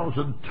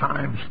 1,000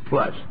 times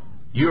plus,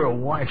 you're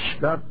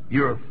washed up,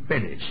 you're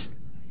finished.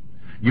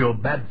 You're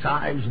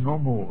baptized no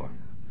more.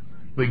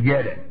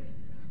 Forget it.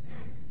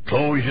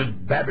 Close your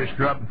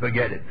baptistry up and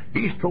forget it.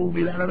 He's told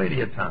me that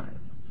many a time.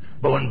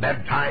 But when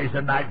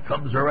baptizing night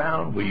comes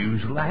around, we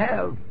usually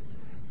have.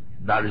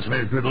 Not as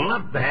many as we'd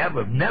love to have.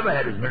 We've never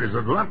had as many as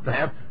we'd love to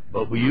have,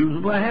 but we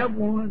usually have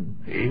one.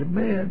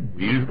 Amen.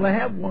 We usually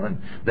have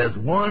one. There's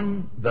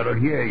one that'll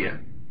hear you.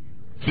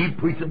 Keep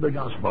preaching the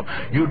gospel.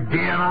 You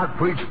dare not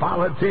preach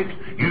politics.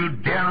 You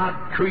dare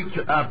not preach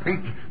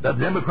the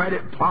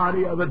Democratic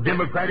Party or the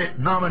Democratic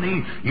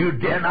nominee. You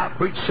dare not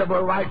preach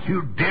civil rights.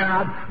 You dare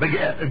not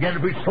begin to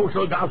preach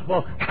social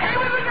gospel. Stay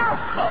with the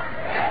gospel.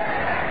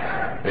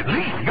 At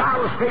least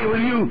God will stay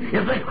with you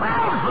if the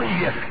crowds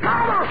leave you.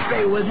 God will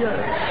stay with you.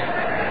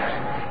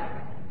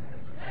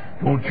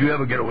 Don't you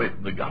ever get away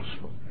from the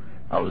gospel.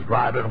 I was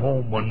driving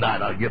home one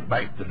night. I'll get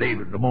back to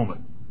David in a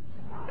moment.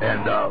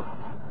 And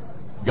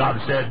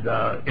God said,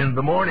 in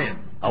the morning,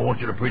 I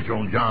want you to preach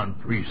on John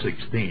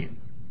 3:16.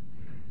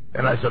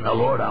 And I said, Now,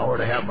 Lord, I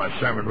already have my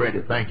sermon ready,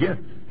 thank you,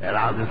 and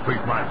I'll just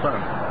preach my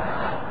sermon.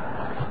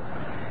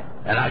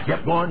 And I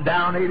kept going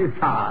down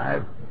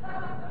 85,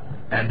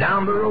 and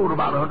down the road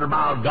about 100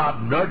 miles,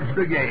 God nudged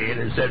again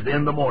and said,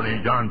 in the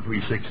morning, John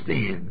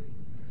 3:16.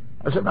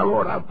 I said, Now,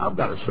 Lord, I've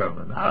got a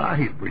sermon. I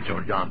hate preaching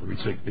on John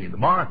 3:16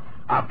 tomorrow.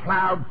 I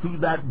plowed through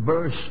that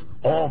verse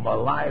all my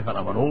life, and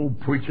I'm an old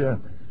preacher.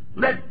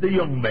 Let the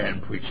young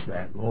man preach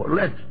that, Lord.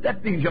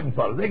 Let these young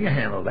fellows, they can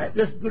handle that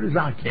just as good as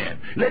I can.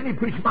 Let me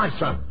preach my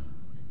sermon.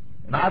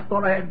 And I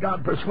thought I had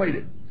God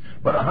persuaded.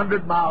 But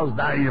 100 miles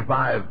down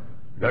 85,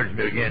 nudged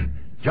me again.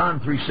 John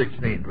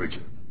 3:16,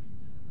 preacher.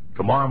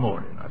 Tomorrow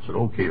morning. I said,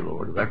 Okay,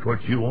 Lord, if that's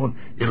what you want,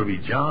 it'll be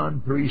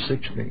John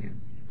 3:16.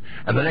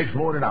 And the next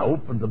morning I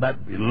opened to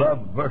that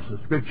beloved verse of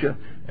Scripture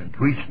and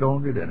preached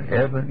on it, and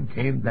heaven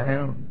came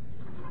down.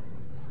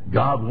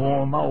 God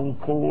warmed my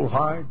old cold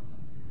heart.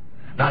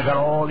 And I got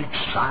all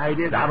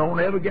excited. I don't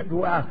ever get to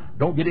where I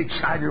don't get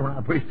excited when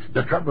I preach.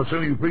 The trouble with some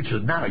of you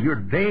preachers now, you're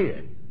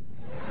dead.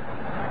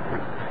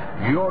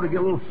 You ought to get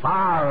a little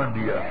fire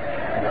under you.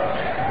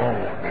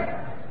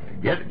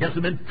 Get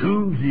some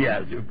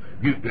enthusiasm.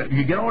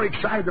 You get all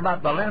excited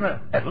about the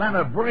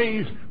Atlanta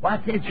Braves. Why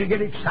can't you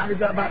get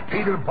excited about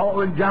Peter,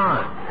 Paul, and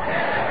John?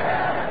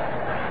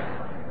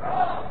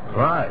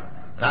 Right.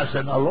 And I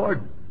said, Now,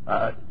 Lord,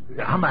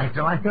 I'm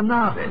acting like a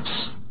novice.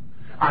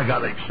 I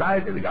got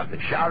excited. I got the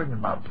shouting in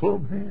my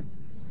pulpit.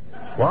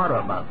 What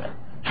about that?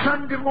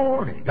 Sunday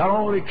morning, got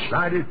all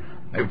excited.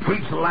 They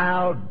preached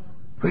loud.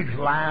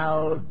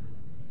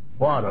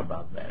 What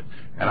about that?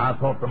 And I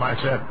thought to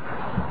myself,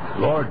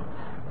 Lord,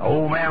 an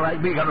old man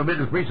like me got no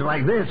business preaching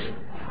like this.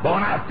 But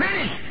when I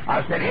finished,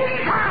 I said,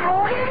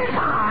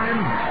 anytime.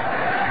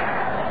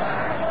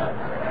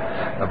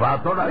 If I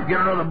thought I'd get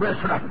another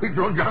blessing, I'd preach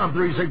on John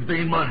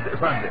 3:16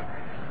 Sunday.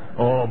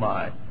 Oh,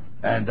 my.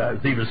 And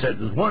Ziba said,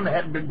 There's one that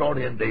hadn't been brought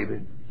in,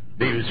 David.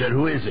 David said,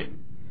 Who is he?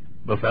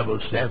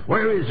 Mephibosheth.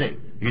 Where is he?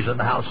 He's in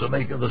the house of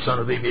Micah, the son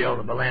of Amiel,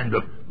 in the land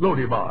of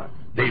Lo-Debar.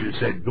 David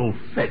said, Go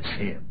fetch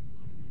him.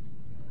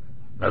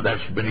 Now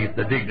that's beneath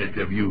the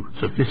dignity of you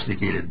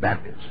sophisticated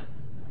Baptists.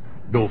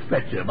 Go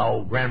fetch him. My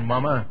old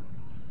grandmama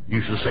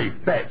used to say,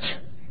 Fetch.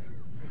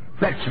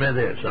 Fetch me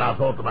this. And I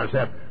thought to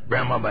myself,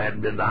 Grandmama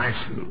hadn't been to high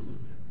school.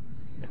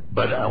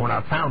 But when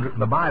I found it in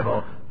the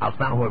Bible, I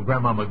found where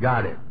Grandmama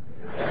got it.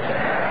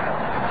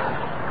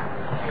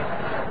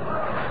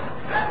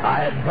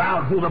 I hadn't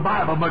plowed through the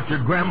Bible much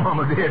as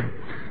Grandmama did.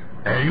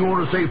 And you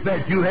want to say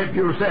fetch, you help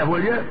yourself,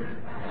 will you?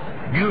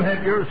 You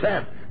help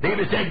yourself.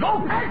 David said,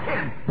 go fetch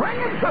him. Bring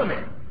him to me.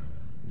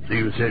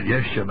 Ziba said,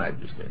 yes, your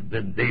majesty.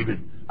 Then David,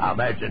 I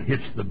imagine,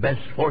 hitched the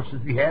best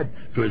horses he had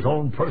to his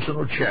own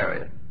personal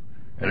chariot.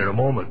 And in a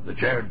moment, the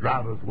chariot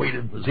driver was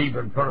waiting for Ziba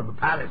in front of the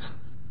palace.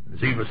 And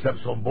Ziba steps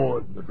on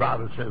board, and the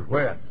driver says,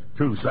 where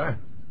to, sir?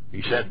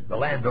 He said, the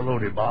land of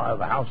Lodibar,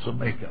 the house of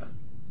Micah,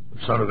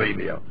 the son of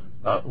Abiel.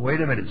 Wait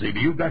a minute, Ziba,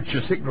 you've got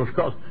your signals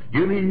crossed.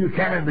 You mean you're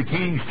carrying the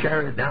king's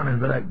chariot down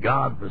into that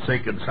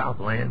God-forsaken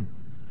Southland?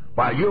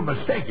 Why, you're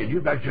mistaken.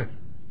 You've got your...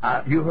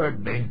 you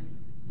heard me.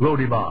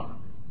 Lodibar.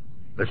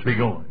 Let's be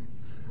going.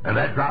 And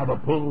that driver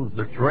pulls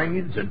the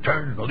reins and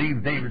turns to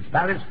leave David's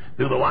palace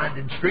through the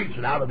winding streets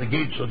and out of the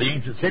gates of the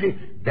ancient city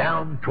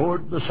down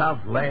toward the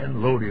Southland,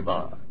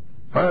 Lodibar.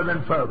 Further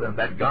and further in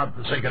that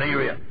God-forsaken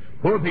area.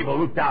 Poor people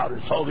looked out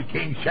and saw the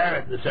king's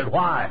chariot and they said,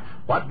 why?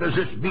 What does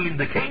this mean,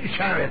 the king's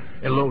chariot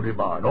in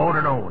Lodibar? And on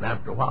and on.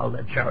 After a while,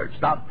 that chariot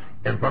stopped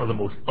in front of the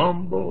most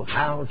humble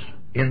house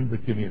in the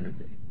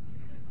community.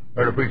 I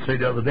heard a preacher say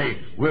the other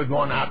day, we're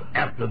going out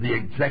after the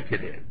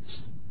executives.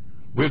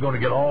 We're going to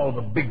get all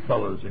the big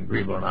fellows in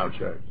Greenville in our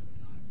church.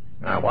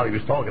 Now, while he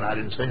was talking, I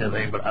didn't say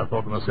anything, but I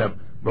thought to myself,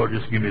 Lord,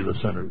 just give me the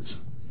sinners.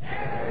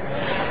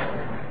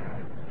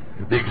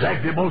 If the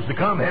executive wants to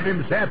come, have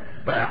him step.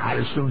 But I'd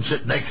as soon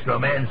sit next to a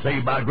man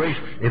saved by grace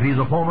if he's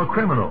a former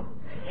criminal.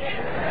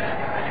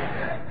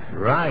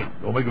 Right.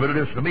 Don't make a bit of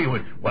difference to me.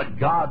 When what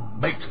God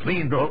makes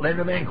clean, don't let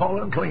a man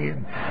call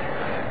unclean.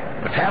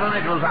 The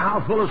tabernacle is a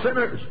house full of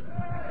sinners.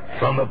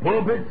 From the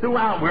pulpit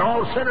throughout, we're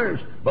all sinners,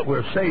 but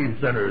we're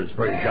saved sinners,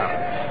 praise God.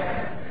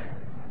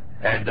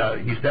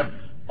 And he stepped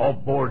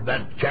off board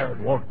that chariot,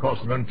 walked across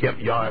an unkept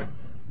yard,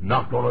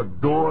 knocked on a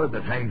door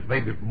that hangs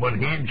maybe from one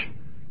hinge,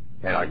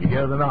 and I can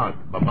hear the knock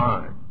in my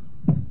mind.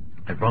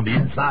 And from the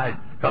inside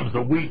comes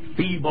the weak,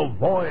 feeble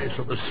voice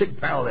of the sick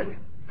paralytic.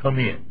 Come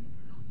in.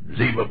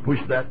 Ziba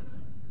pushed that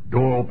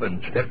door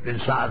open, stepped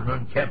inside an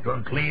unkept,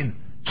 unclean,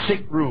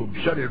 sick room,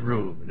 shut-in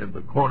room, and in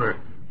the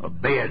corner a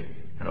bed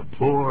and a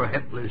poor,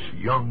 helpless,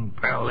 young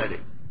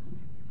paralytic,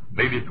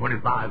 maybe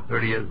 25,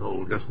 30 years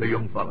old, just a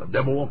young fellow.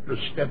 Never walked a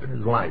step in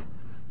his life.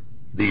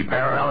 The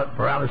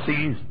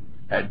paralyses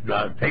had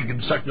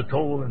taken such a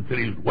toll until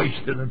he was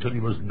wasted, until he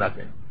was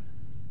nothing.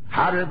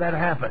 How did that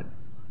happen?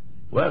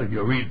 Well, if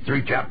you read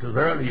 3 chapters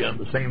earlier in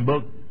the same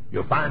book,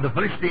 you'll find the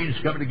Philistines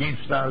coming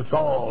against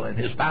Saul and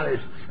his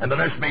palace, and the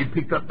nursemaid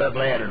picked up that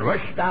lad and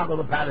rushed out of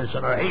the palace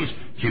in her haste.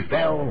 She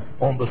fell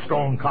on the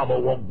stone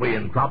cobble walkway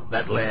and dropped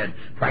that lad,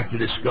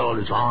 fractured his skull,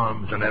 his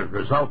arms, and as a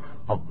result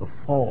of the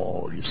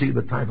fall, you see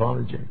the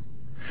typology?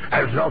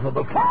 As a result of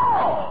the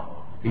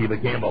fall, he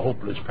became a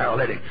hopeless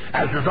paralytic.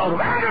 As a result of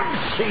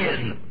Adam's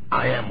sin,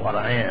 I am what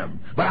I am.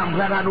 But I'm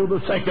glad I know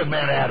the second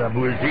man, Adam,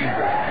 who is Jesus,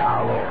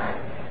 our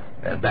Lord.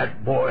 And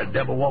that boy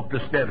never walked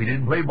a step. He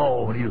didn't play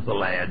ball when he was a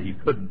lad. He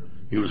couldn't.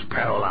 He was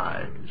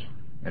paralyzed.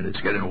 And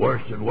it's getting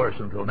worse and worse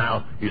until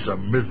now he's a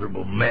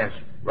miserable mess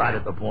right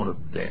at the point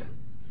of death.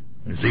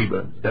 And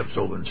Ziba steps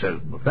over and says,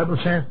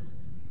 Mephibosheth?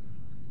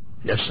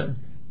 Yes, sir.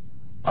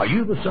 Are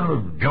you the son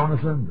of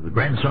Jonathan, the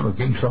grandson of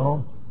King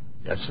Saul?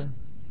 Yes, sir.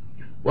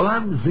 Well,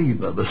 I'm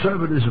Ziba, the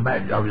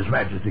servant of His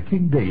Majesty,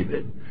 King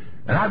David.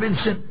 And I've been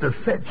sent to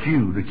fetch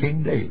you to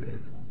King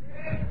David.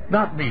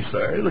 Not me,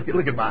 sir.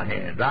 Look at my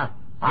hands.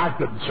 I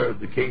couldn't serve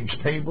the king's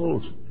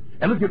tables.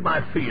 And look at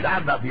my feet.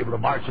 I'd not be able to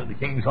march in the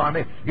king's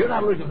army. You're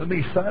not looking for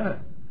me, sir.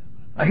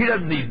 He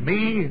doesn't need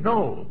me.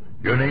 No.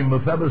 Your name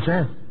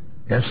Mephibosheth?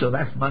 Yes, sir,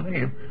 that's my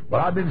name.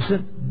 But I've been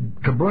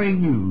sent to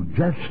bring you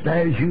just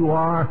as you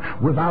are,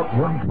 without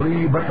one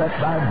plea, but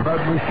that thy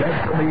blood was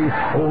shed for me.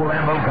 O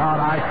Lamb of God,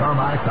 I come,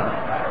 I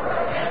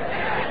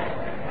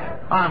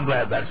come. I'm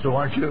glad that's so,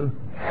 aren't you?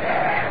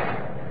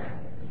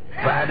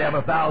 If I had to have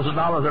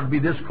 $1,000, I'd be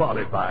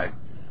disqualified.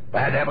 If I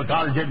had to have a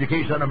college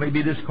education, I may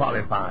be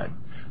disqualified.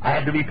 I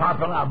had to be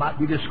popular, I might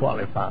be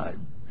disqualified.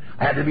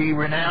 I had to be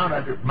renowned,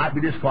 I might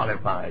be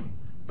disqualified.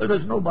 But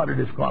there's nobody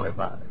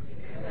disqualified.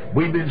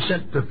 We've been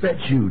sent to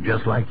fetch you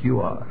just like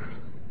you are.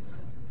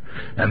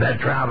 And that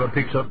traveler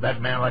picks up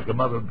that man like a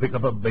mother would pick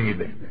up a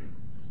baby.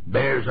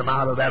 Bears him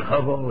out of that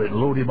hovel in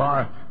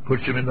Lodibar,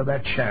 puts him into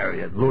that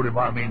chariot.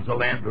 Lodibar means the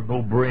land of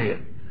no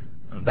bread.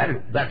 And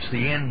that's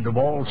the end of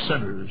all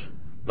sinners.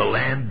 The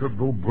land of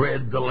no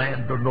bread, the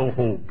land of no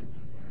hope.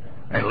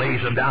 And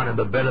lays him down in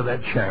the bed of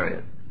that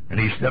chariot. And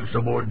he steps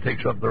aboard and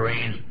takes up the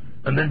reins.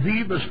 And then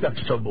Ziba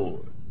steps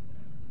aboard.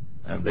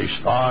 And they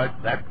start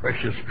that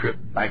precious trip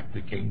back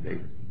to King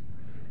David.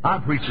 I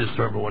preached this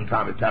sermon one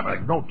time at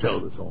Tabernacle. Don't tell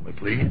this on me,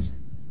 please.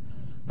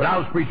 But I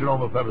was preaching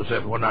on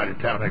Mephibosheth one night at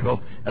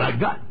Tabernacle, and I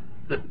got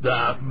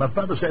the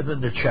Mephibosheth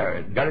in the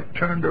chariot, got it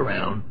turned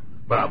around,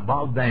 but I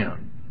bogged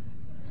down.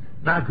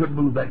 Now I couldn't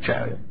move that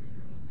chariot.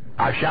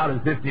 I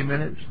shouted 50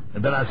 minutes,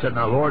 and then I said,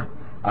 now, Lord,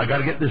 I got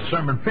to get this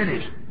sermon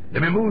finished.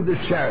 Let me move this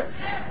chariot.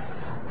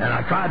 And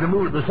I tried to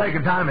move it the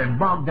second time and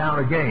bogged down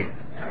again.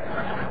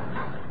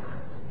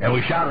 And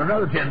we shouted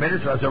another 10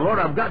 minutes. I said, Lord,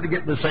 I've got to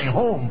get this thing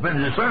home,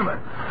 finish the sermon.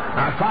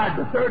 I tried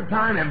the third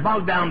time and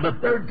bogged down the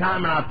third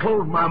time, and I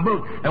closed my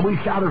book, and we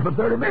shouted for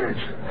 30 minutes.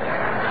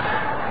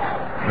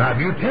 Now, if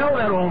you tell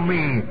that on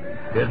me,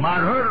 it might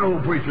hurt an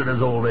old preacher in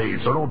his old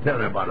age, so don't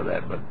tell anybody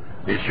that. But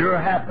it sure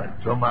happened.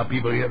 Some of my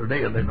people here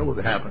today, and they know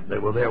it happened. They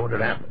were there when it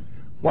happened.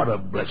 What a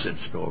blessed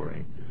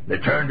story. They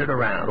turned it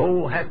around.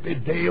 Oh, happy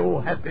day,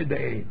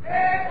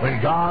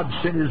 when God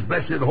sent His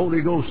blessed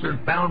Holy Ghost and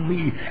found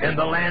me in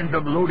the land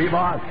of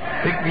Lodibar,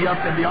 picked me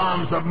up in the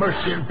arms of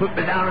mercy and put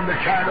me down in the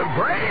chariot of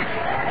grace,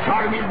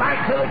 started me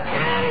back to the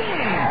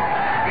King,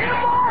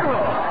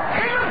 immortal,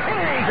 King of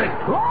Kings, and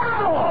Lord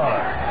of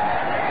Lords.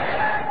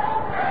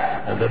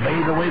 And they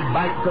made their way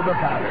back to the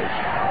palace.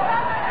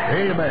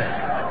 Amen.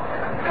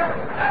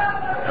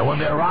 And when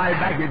they arrived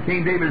back at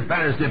King David's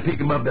palace, they pick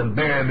him up and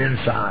bear him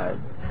inside,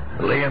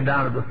 lay him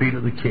down at the feet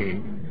of the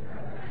king.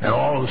 And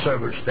all the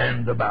servants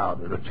stand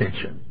about at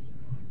attention.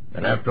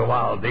 And after a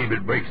while,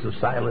 David breaks the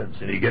silence,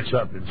 and he gets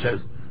up and says,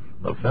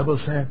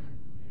 Mephibosheth.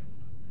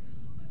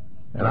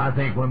 And I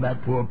think when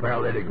that poor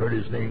paralytic heard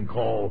his name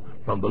called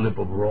from the lip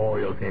of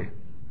royalty,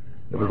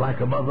 it was like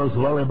a mother's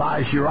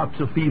lullaby. She rocks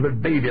a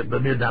fevered baby at the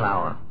midnight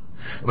hour.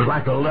 It was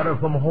like a letter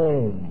from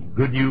home,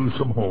 good news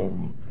from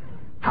home.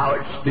 How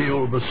it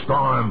stilled the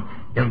storm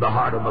in the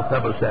heart of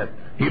Mephibosheth.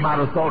 He might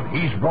have thought,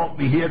 he's brought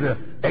me here to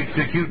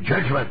execute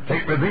judgment,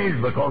 take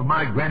revenge, because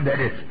my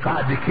granddaddy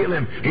tried to kill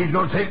him. He's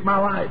going to take my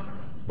life.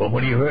 But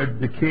when he heard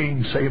the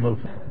king say,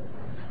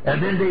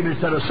 and then David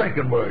said a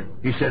second word.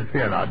 He said,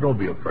 fear not, don't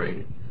be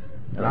afraid.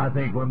 And I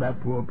think when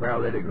that poor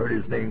paralytic heard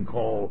his name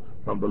called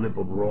from the lip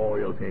of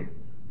royalty,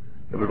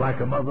 it was like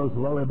a mother's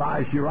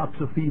lullaby. She rocks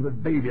a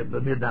fevered baby at the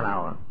midnight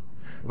hour.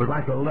 It was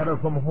like a letter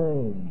from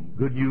home,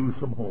 good news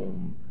from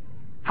home.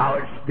 How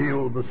it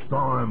stilled the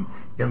storm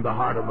in the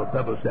heart of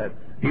Mephibosheth.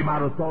 He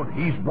might have thought,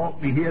 he's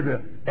brought me here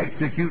to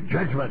execute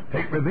judgment,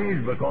 take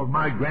revenge, because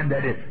my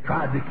granddaddy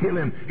tried to kill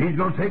him. He's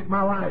going to take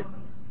my life.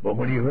 But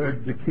when he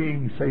heard the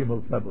king say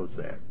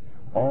Mephibosheth,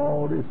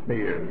 all his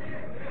fears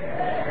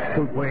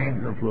took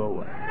wings and flew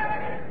away.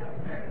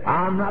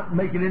 I'm not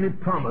making any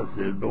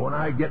promises, but when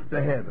I get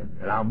to heaven,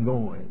 and I'm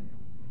going,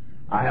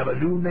 I have a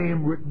new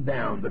name written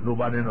down that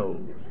nobody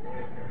knows.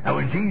 And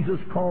when Jesus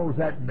calls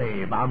that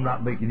name, I'm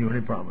not making you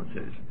any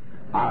promises.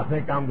 I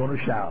think I'm going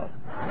to shout.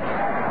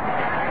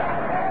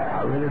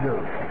 I really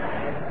do.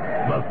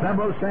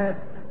 Mephibosheth.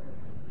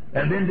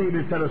 And then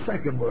David said a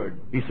second word.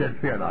 He said,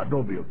 fear not,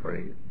 don't be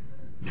afraid.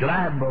 He said,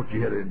 I haven't brought you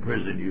here to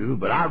imprison you,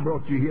 but I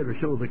brought you here to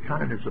show the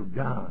kindness of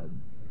God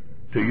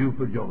to you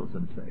for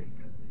Jonathan's sake.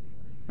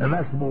 And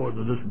that's more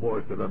than this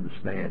boy could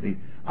understand.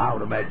 I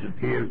would imagine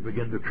tears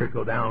begin to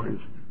trickle down his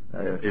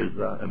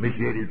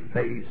emaciated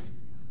face.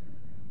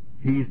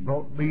 He's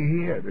brought me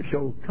here to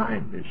show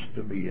kindness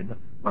to me, and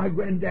my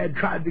granddad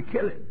tried to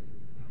kill him.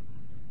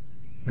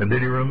 And then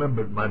he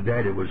remembered my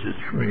daddy was his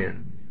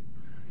friend,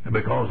 and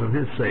because of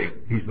his sake,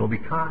 he's going to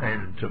be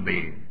kind to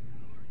me.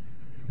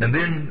 And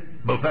then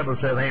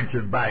Mephibosheth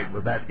answered back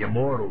with that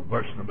immortal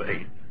verse number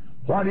 8.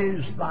 What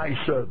is thy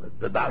servant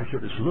that thou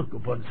shouldest look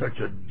upon such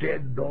a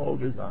dead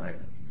dog as I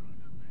am?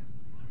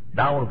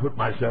 Now I want to put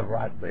myself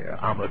right there.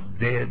 I'm a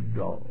dead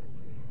dog.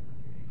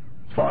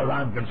 As far as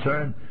I'm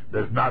concerned,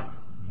 there's not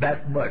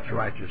that much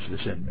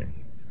righteousness in me.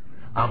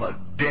 I'm a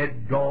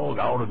dead dog.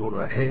 I ought to go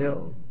to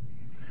hell.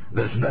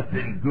 There's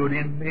nothing good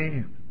in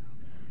me.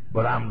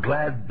 But I'm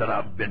glad that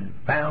I've been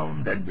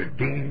found and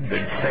redeemed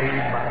and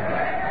saved by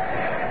God.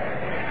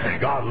 And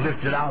God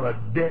lifted out a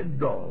dead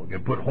dog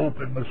and put hope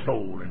in my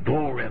soul and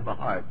glory in my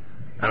heart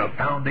and a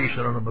foundation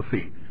under my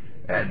feet.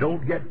 And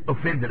don't get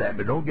offended at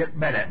me. Don't get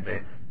mad at me.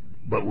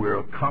 But we're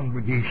a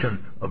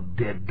congregation of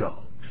dead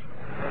dogs.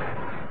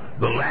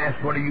 The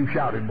last one of you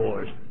shouting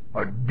boys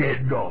are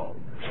dead dogs.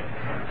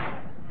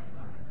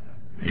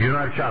 You're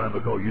not shouting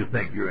because you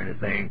think you're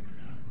anything.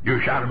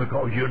 You're shouting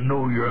because you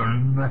know you're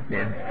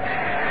nothing.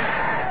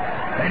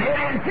 And yet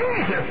in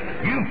Jesus,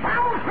 you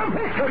found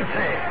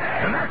sufficiency.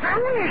 And that's a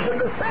reason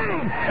to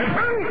sing and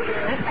preach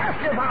and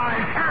testify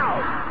and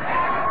shout.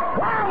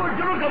 Why would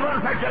you look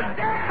upon such a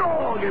dead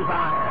dog as I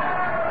am?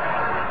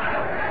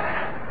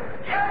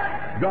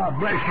 God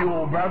bless you,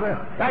 old brother.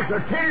 That's a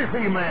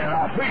Tennessee man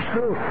I preached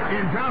to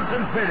in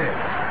Johnston City.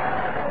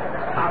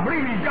 I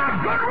believe he's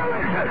got good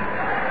religion.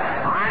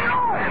 I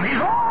know him. He's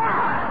all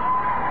right.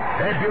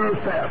 Help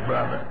yourself,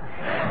 brother.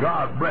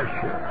 God bless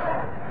you.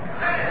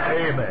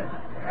 Amen.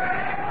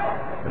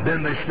 And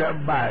then they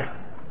stepped back.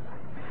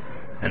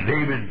 And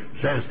David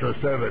says to a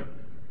servant,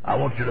 I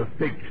want you to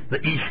fix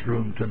the east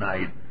room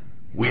tonight.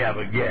 We have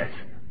a guest.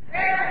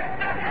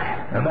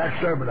 And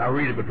that servant, I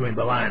read it between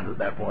the lines at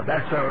that point.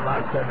 That servant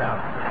I said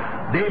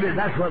down, David,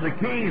 that's where the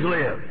kings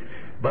live.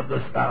 But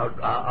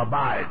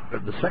abide.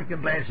 But the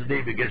second glance of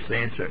David gets the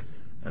answer.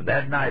 And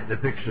that night they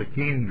fixed the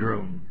king's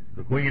room,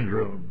 the queen's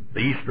room, the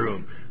east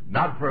room,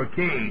 not for a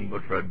king,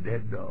 but for a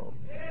dead dog.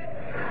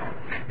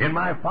 In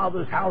my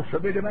Father's house shall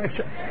be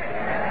mansion.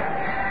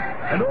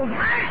 And those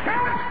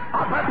mansions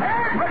are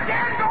prepared for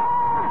dead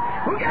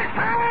dogs who get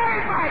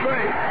saved by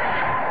grace.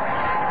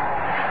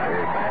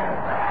 Amen.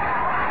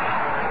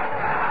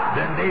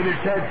 Then David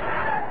said,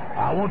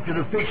 I want you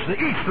to fix the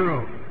east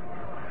room.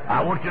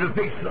 I want you to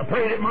fix the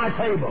plate at my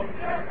table.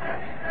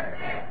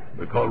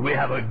 Because we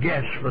have a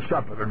guest for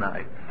supper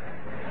tonight.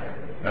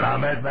 And I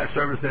imagine that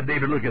servant said,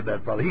 David, look at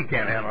that fellow. He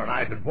can't handle a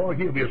knife and fork.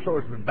 He'll be a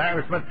source of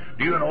embarrassment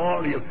to you and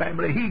all your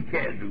family. He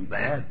can't do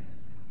that.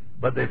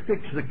 But they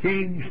fixed the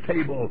king's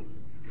table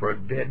for a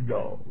dead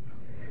dog.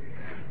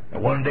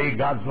 And one day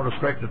God's going to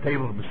stretch the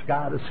table from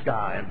sky to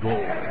sky and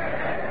glory.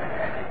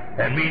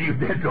 And me and you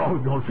dead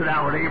dogs going to sit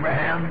down with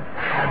Abraham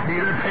and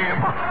Peter and say,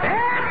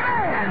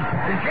 Amen!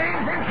 And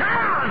James and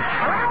John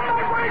around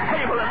that great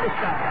table in the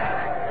sky.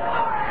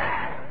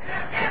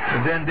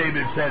 And then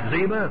David said,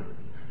 Ziba,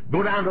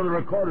 go down to the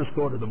recorder's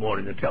court in the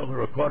morning and tell the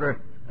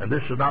recorder, and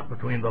this is not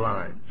between the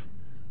lines,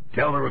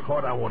 tell the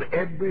recorder I want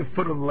every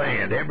foot of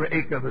land, every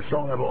acre the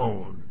soul ever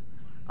owned,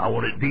 I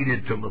want it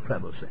deeded to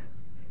Mephibosheth.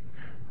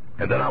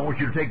 And then I want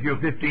you to take your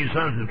 15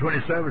 sons and 20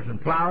 servants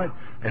and plow it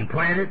and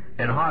plant it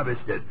and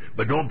harvest it.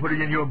 But don't put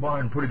it in your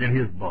barn, put it in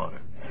his barn.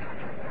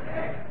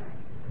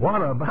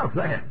 What about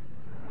that?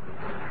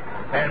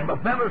 And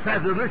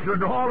Mephibosheth is listening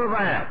to all of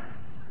that.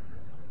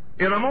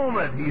 In a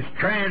moment, he's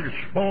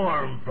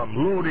transformed from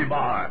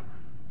Lodebar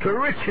to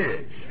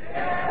riches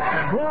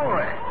and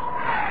glory.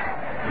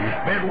 He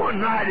spent one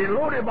night in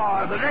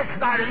Lodebar, the next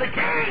night in the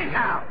king's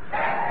house.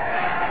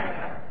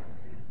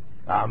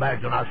 I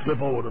imagine I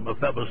slip over to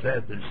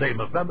Mephibosheth and say,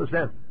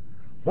 Mephibosheth,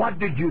 what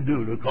did you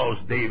do to cause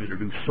David to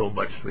do so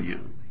much for you?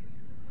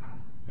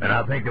 And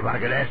I think if I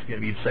could ask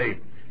him, he'd say,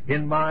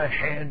 in my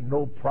hand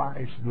no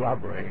price do I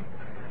bring,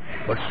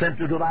 but sent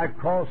to thy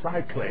cross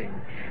I cling.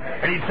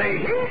 And he'd say,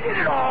 he did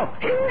it all,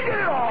 he did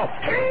it all,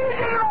 he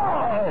did it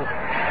all.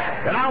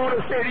 And I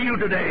want to say to you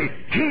today,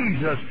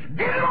 Jesus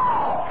did it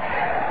all.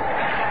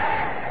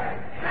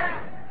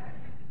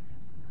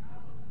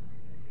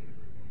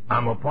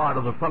 I'm a part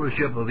of the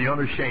fellowship of the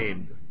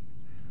unashamed.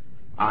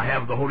 I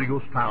have the Holy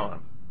Ghost power.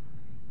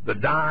 The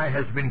die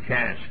has been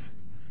cast.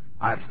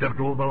 I've stepped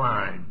over the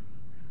line.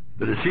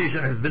 The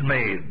decision has been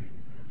made.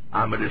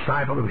 I'm a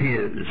disciple of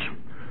His.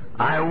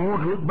 I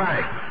won't look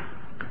back.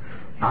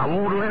 I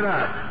won't let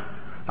up.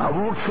 I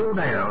won't slow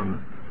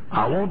down.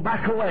 I won't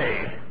back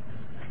away.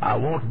 I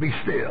won't be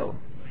still.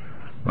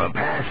 My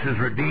past is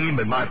redeemed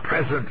and my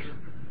present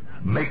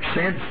makes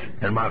sense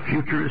and my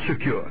future is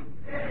secure.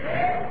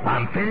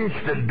 I'm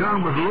finished and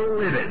done with low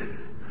living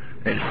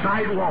and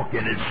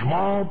sidewalking and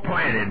small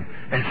planning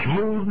and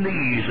smooth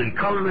knees and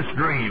colorless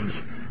dreams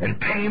and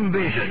tame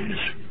visions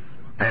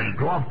and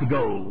dwarfed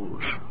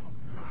goals.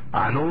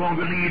 I no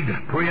longer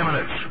need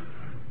preeminence.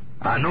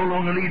 I no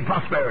longer need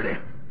prosperity.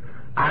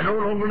 I no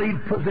longer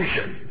need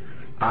position.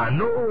 I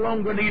no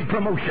longer need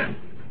promotion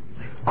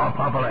or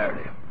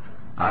popularity.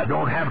 I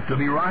don't have to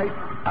be right.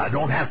 I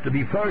don't have to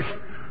be first.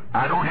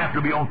 I don't have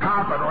to be on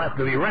top. I don't have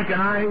to be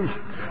recognized.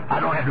 I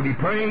don't have to be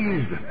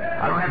praised.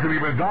 I don't have to be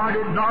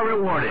regarded nor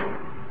rewarded.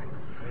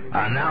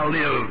 I now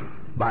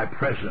live by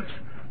presence,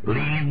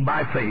 lean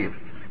by faith,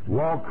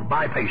 walk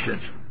by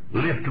patience,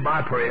 lift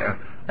by prayer,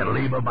 and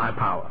labor by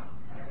power.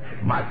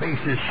 My face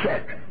is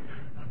set.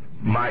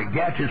 My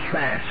gap is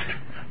fast.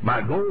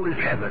 My goal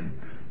is heaven.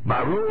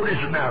 My road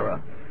is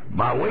narrow.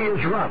 My way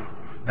is rough,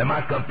 and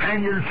my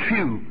companions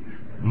few.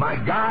 My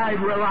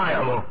guide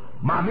reliable.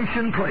 My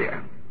mission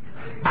clear.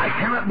 I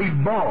cannot be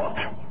bought,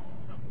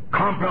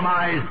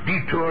 compromised,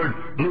 detoured,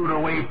 lured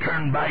away,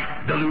 turned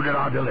back, deluded,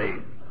 or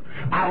delayed.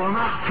 I will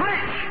not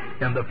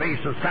flinch in the face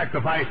of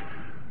sacrifice,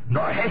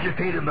 nor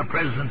hesitate in the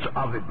presence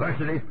of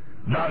adversity,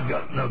 nor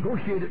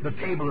negotiate at the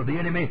table of the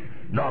enemy,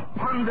 nor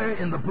ponder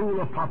in the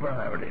pool of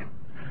popularity.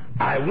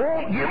 I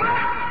won't give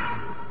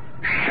up,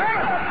 shut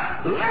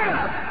up, let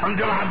up,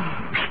 until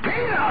I'm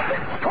stayed up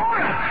and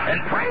torn up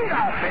and prayed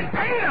up and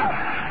paid up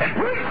and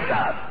preached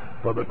up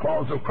for the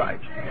cause of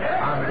Christ.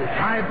 I'm a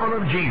disciple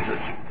of Jesus.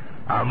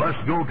 I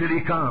must go till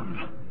He comes.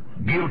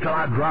 Give till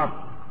I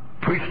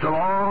drop. Preach till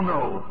all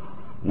know.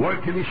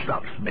 Work till He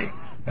stops me.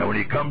 And when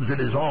He comes, it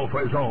is all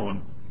for His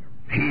own.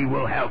 He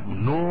will have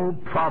no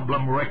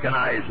problem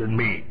recognizing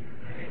me.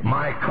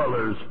 My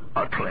colors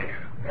are clear.